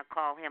they're going to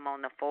call him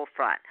on the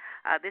forefront.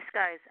 This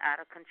guy is out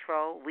of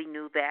control. We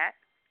knew that.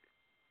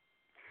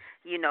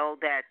 You know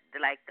that,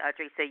 like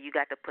Audrey said, you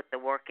got to put the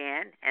work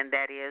in, and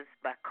that is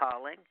by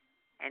calling.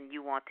 And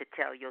you want to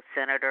tell your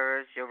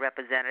senators, your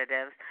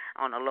representatives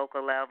on a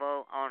local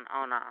level, on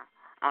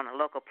a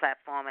local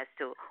platform as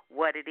to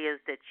what it is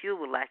that you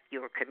would like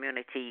your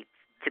community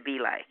to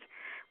be like.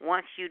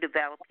 Once you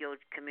develop your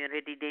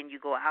community, then you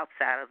go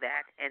outside of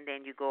that, and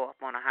then you go up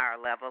on a higher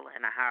level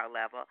and a higher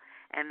level.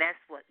 And that's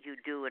what you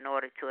do in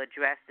order to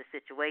address the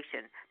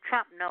situation.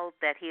 Trump knows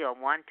that he's a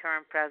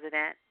one-term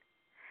president.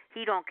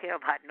 He don't care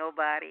about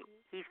nobody.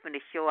 He's going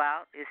to show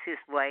out. It's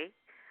his way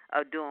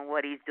of doing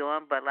what he's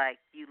doing. But,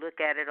 like, you look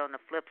at it on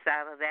the flip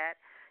side of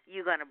that,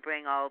 you're going to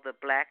bring all the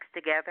blacks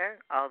together,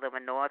 all the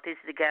minorities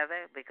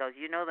together, because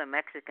you know the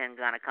Mexicans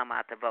going to come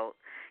out to vote.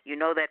 You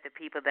know that the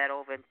people that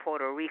over in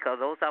Puerto Rico,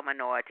 those are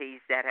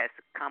minorities that has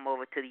come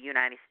over to the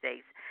United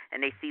States, and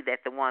they see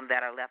that the ones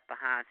that are left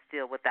behind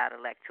still without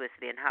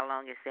electricity. And how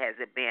long has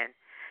it been?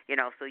 You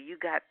know, so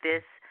you got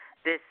this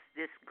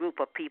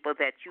group of people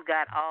that you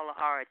got all of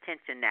our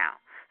attention now.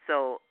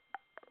 So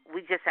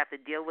we just have to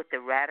deal with the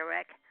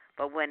rhetoric.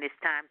 But when it's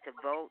time to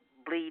vote,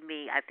 believe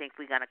me, I think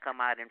we're going to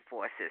come out in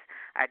forces.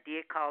 I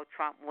did call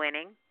Trump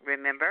winning,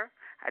 remember?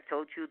 I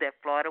told you that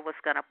Florida was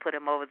going to put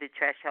him over the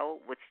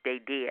threshold, which they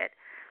did.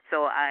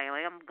 So I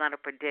am going to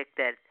predict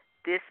that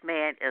this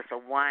man is a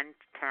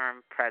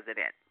one-term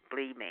president.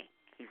 Believe me,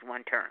 he's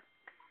one term.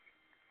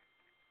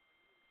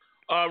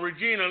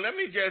 Regina, let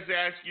me just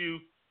ask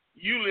you,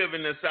 you live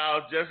in the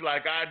South just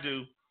like I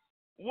do.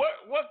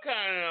 What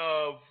kind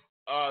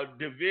of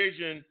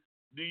division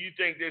do you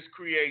think this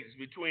creates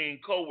between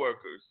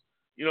coworkers?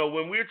 You know,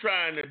 when we're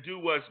trying to do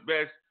what's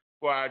best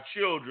for our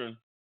children,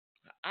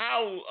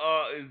 how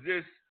is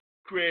this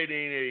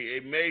creating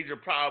a major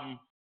problem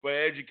for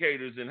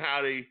educators and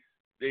how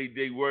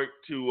they work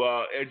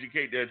to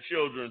educate their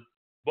children,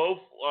 both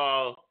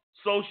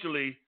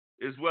socially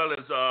as well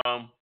as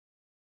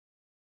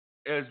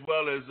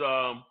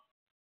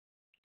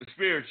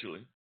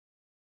spiritually?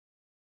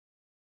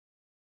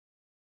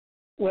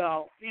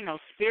 Well, you know,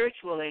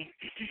 spiritually,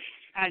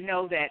 I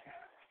know that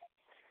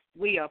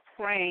we are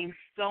praying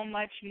so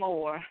much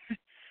more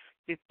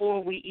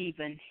before we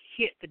even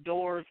hit the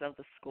doors of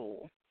the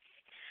school.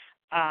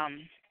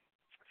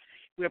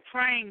 We're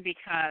praying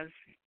because,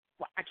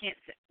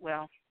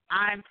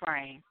 I'm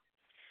praying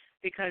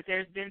because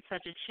there's been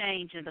such a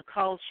change in the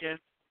culture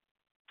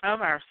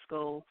of our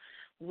school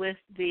with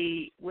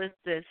the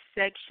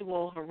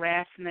sexual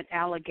harassment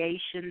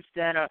allegations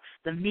that are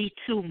the Me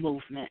Too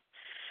movement.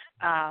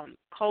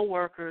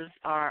 Co-workers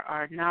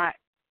are not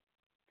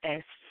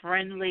as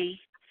friendly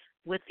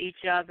with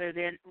each other.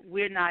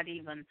 We're not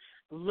even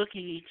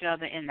looking each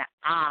other in the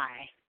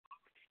eye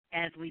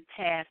as we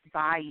pass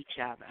by each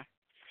other.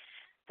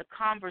 The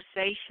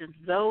conversations,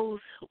 those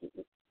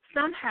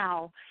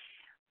somehow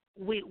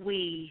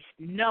we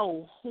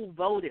know who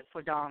voted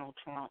for Donald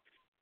Trump,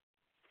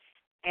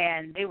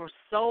 and they were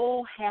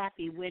so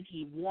happy when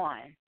he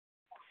won.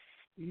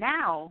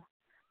 Now,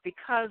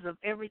 because of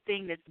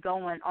everything that's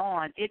going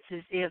on, it's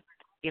as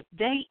if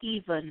they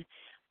even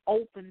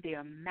open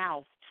their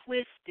mouth,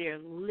 twist their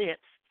lips,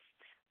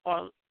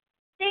 or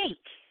think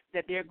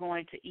that they're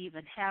going to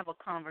even have a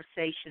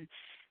conversation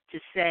to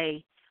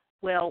say,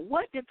 well,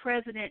 what did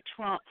President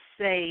Trump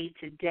say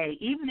today?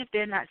 Even if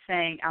they're not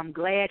saying, I'm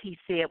glad he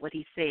said what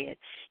he said,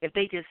 if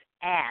they just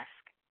ask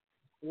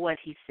what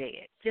he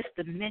said, just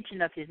the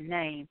mention of his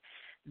name,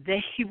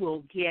 they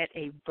will get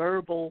a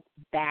verbal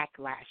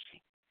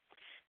backlashing.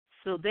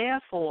 So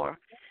therefore,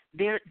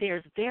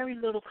 there's very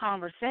little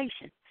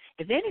conversation.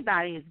 If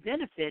anybody has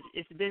benefited,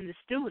 it's been the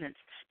students,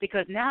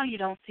 because now you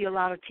don't see a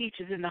lot of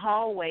teachers in the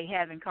hallway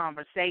having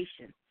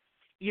conversation.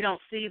 You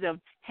don't see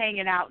them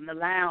hanging out in the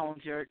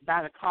lounge or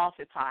by the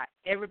coffee pot.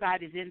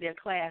 Everybody's in their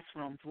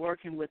classrooms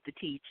working with the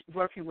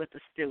working with the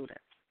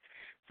students.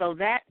 So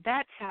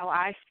that's how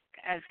I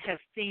have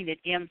seen it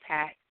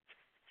impact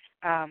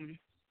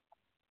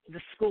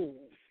the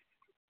school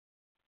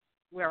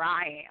where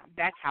I am.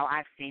 That's how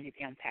I've seen it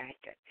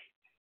impact it.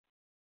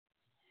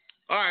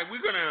 All right,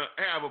 we're going to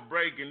have a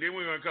break, and then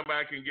we're going to come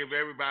back and give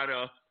everybody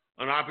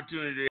an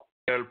opportunity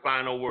to have a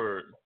final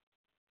word.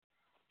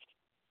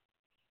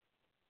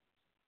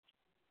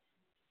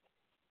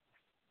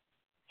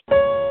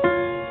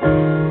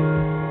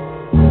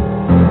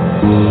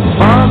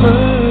 Father,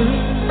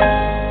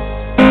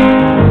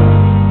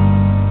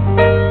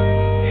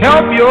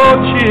 help your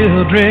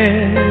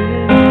children,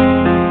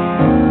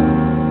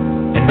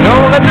 and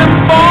don't let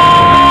them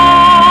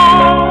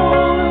fall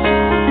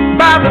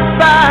by the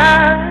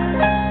side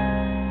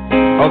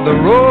of the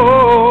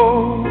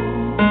road.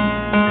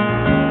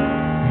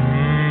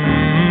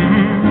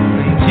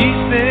 And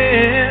teach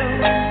them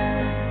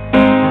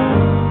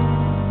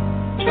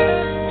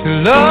to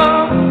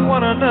love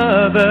one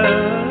another,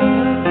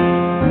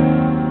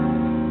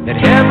 that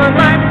heaven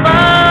might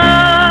find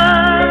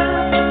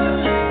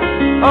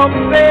a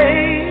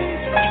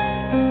place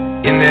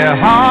in their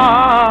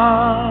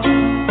heart.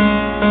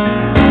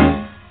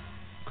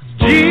 'Cause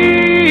Jesus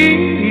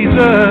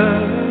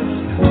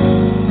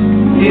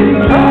is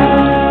love.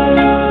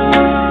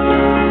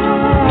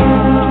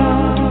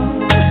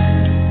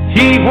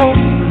 He won't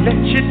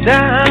let you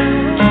down,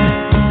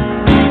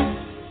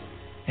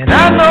 and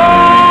I know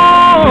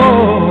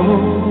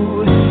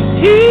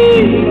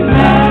He's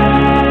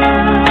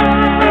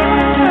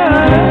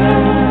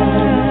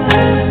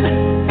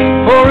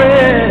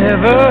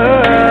forever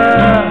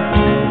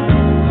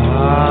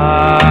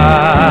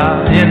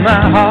in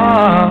my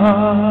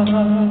heart.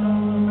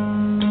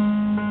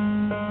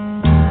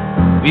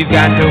 We've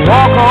got to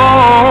walk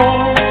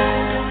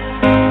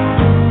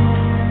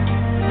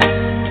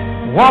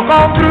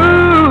on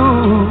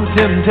through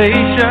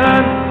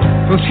temptation,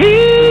 'cause His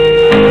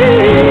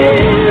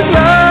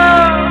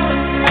love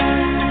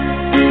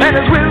and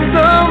His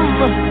wisdom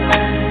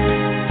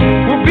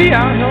will be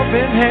our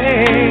helping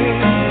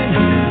hand.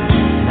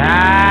 I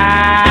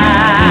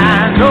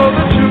know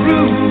the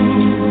truth,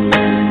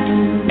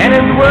 and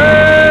His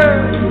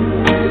word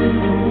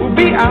will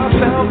be our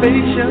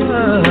salvation.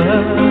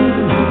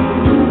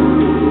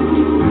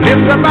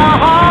 Lift up our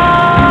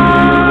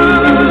hearts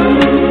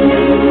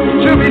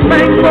to be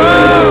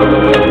thankful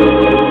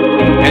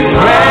and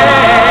glad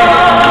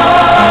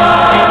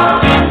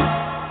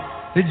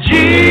that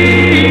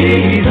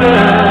Jesus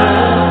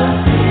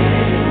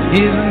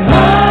is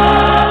love.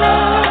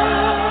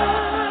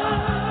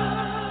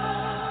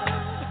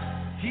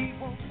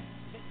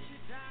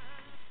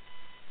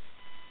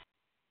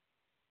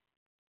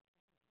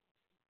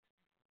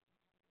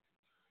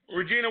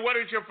 Regina, what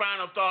is your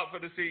final thought for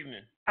this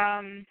evening?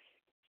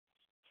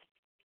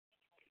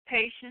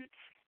 Patience,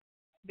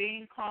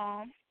 being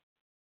calm,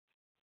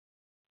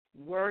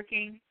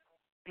 working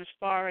as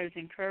far as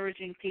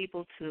encouraging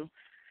people to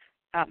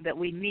that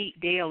we meet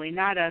daily,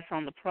 not us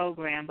on the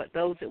program, but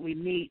those that we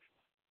meet,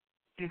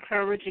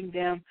 encouraging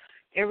them.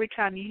 Every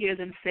time you hear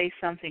them say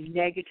something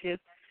negative,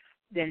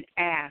 then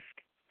ask,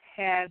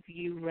 have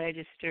you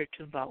registered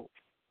to vote?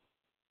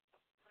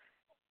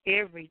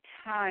 Every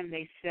time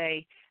they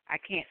say, I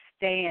can't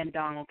stand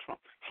Donald Trump,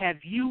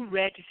 have you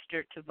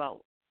registered to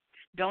vote?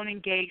 Don't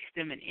engage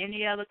them in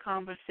any other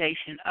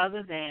conversation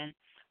other than,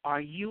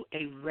 are you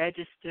a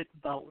registered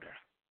voter?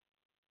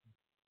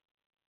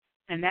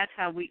 And that's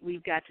how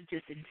we've got to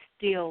just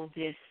instill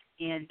this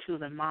into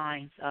the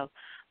minds of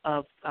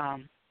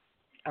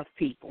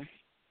people.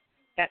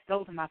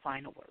 Those are my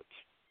final words.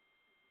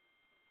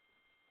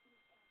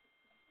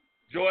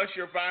 Joyce,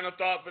 your final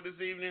thought for this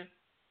evening?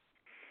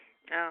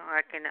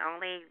 I can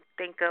only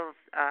think of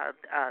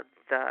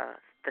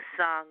the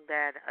song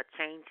that a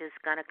change is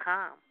gonna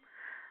come,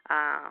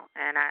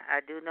 and I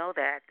do know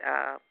that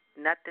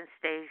nothing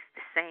stays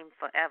the same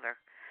forever.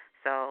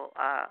 So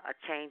a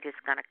change is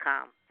gonna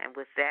come, and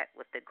with that,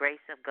 with the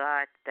grace of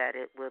God, that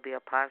it will be a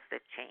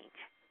positive change.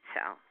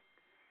 So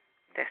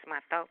that's my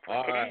thought for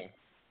All today.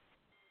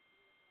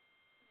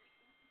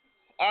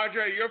 right.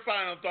 Audrey, your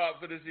final thought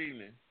for this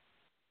evening?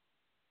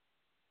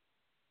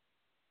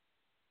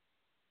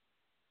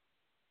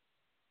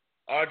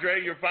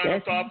 Audrey, your final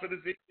thought for this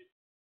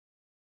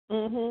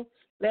evening?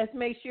 Let's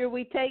make sure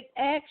we take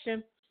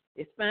action.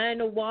 It's fine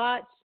to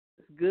watch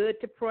It's good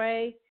to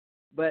pray,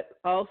 but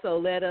also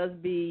let us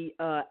be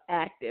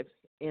active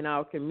in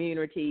our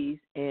communities,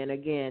 and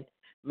again,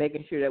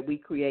 making sure that we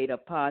create a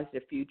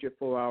positive future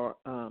for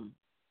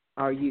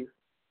our youth.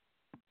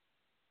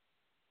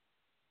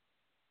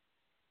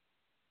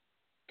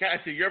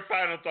 Cassie, your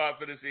final thought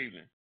for this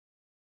evening.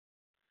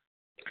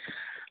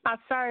 I'm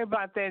sorry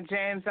about that,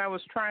 James. I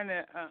was trying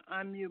to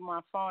unmute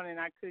my phone and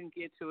I couldn't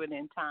get to it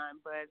in time.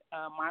 But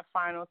my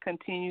final,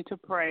 continue to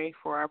pray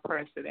for our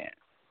president.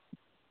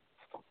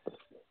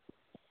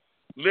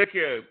 Look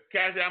here,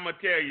 Cassie, I'm going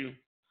to tell you,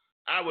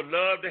 I would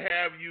love to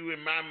have you in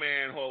my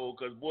manhole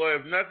because, boy,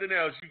 if nothing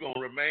else, you're going to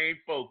remain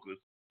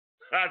focused.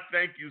 I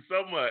thank you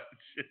so much.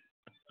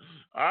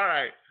 All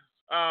right.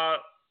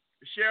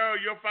 Cheryl,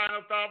 your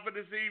final thought for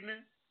this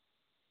evening?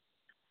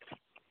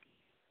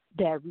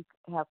 That we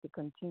have to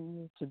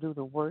continue to do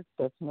the work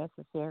that's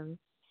necessary.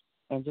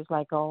 And just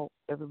like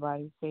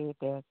everybody said,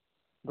 that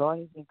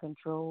God is in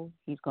control.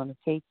 He's going to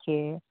take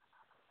care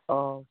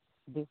of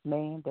this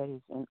man that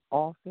is in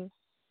office,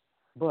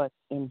 but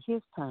in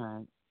his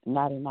time,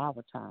 not in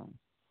our time.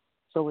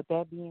 So with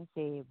that being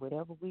said,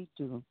 whatever we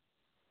do,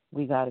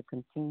 we got to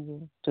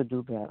continue to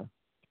do better.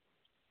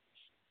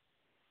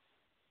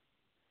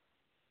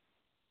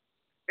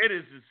 It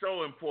is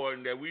so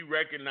important that we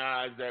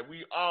recognize that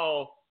we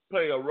all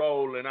play a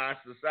role in our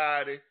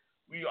society.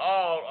 We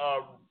all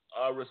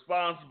are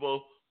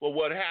responsible for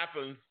what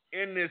happens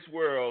in this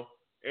world,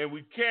 and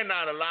we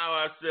cannot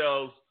allow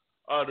ourselves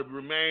to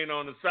remain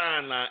on the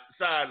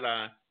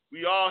sideline.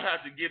 We all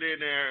have to get in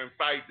there and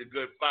fight the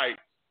good fight.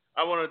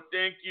 I want to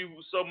thank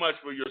you so much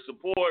for your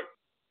support.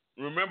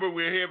 Remember,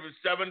 we're here for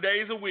 7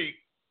 days a week,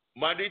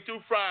 Monday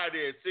through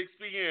Friday at 6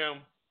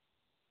 p.m.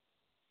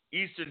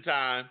 Eastern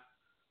Time,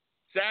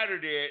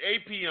 Saturday at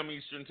 8 p.m.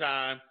 Eastern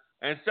Time,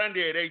 and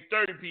Sunday at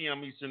 8:30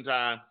 p.m. Eastern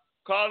Time.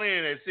 Call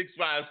in at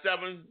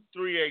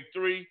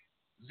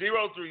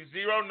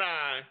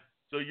 657-383-0309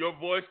 so your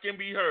voice can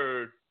be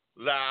heard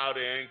loud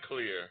and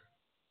clear.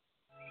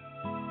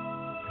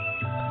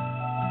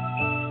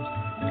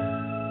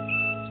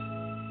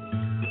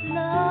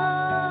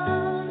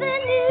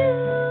 Loving you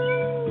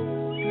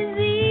is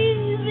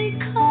easy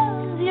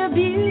 'cause you're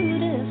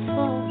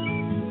beautiful.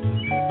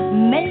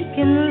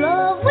 Making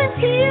love with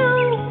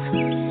you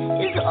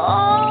is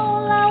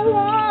all I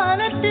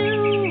wanna do.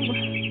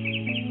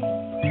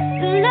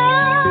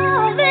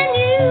 Loving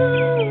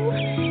you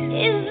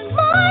is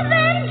more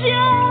than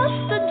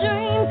just a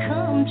dream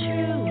come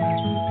true.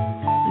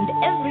 And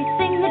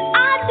everything that I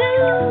do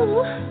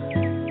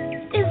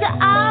is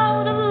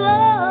out of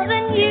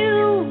loving you.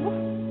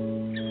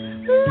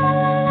 La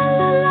la la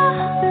la la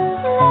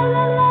la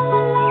la la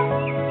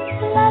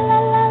la la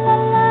la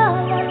la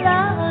la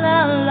la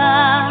la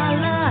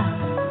la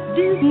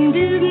do do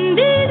do do.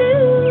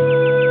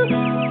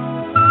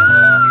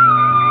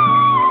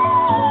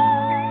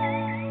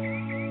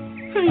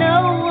 No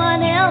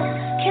one else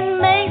can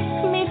make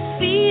me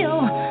feel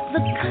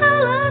the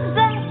color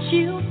that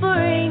you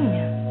bring.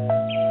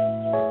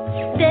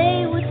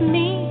 Stay with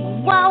me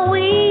while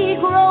we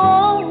grow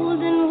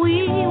old, and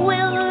we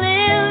will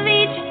live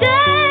each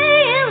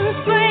day in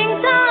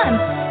springtime.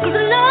 'Cause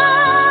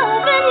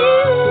loving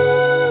you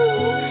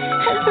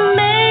has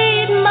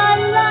made my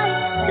life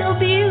so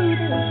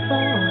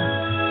beautiful,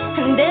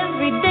 and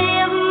every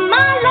day of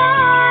my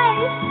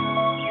life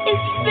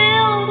is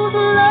filled with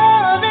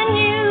loving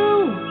you.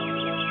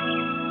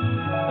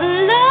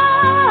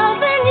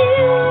 Loving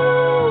you,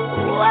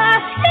 I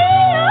see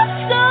your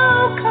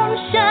soul come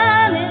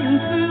shining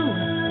through,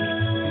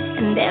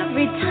 and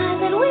every time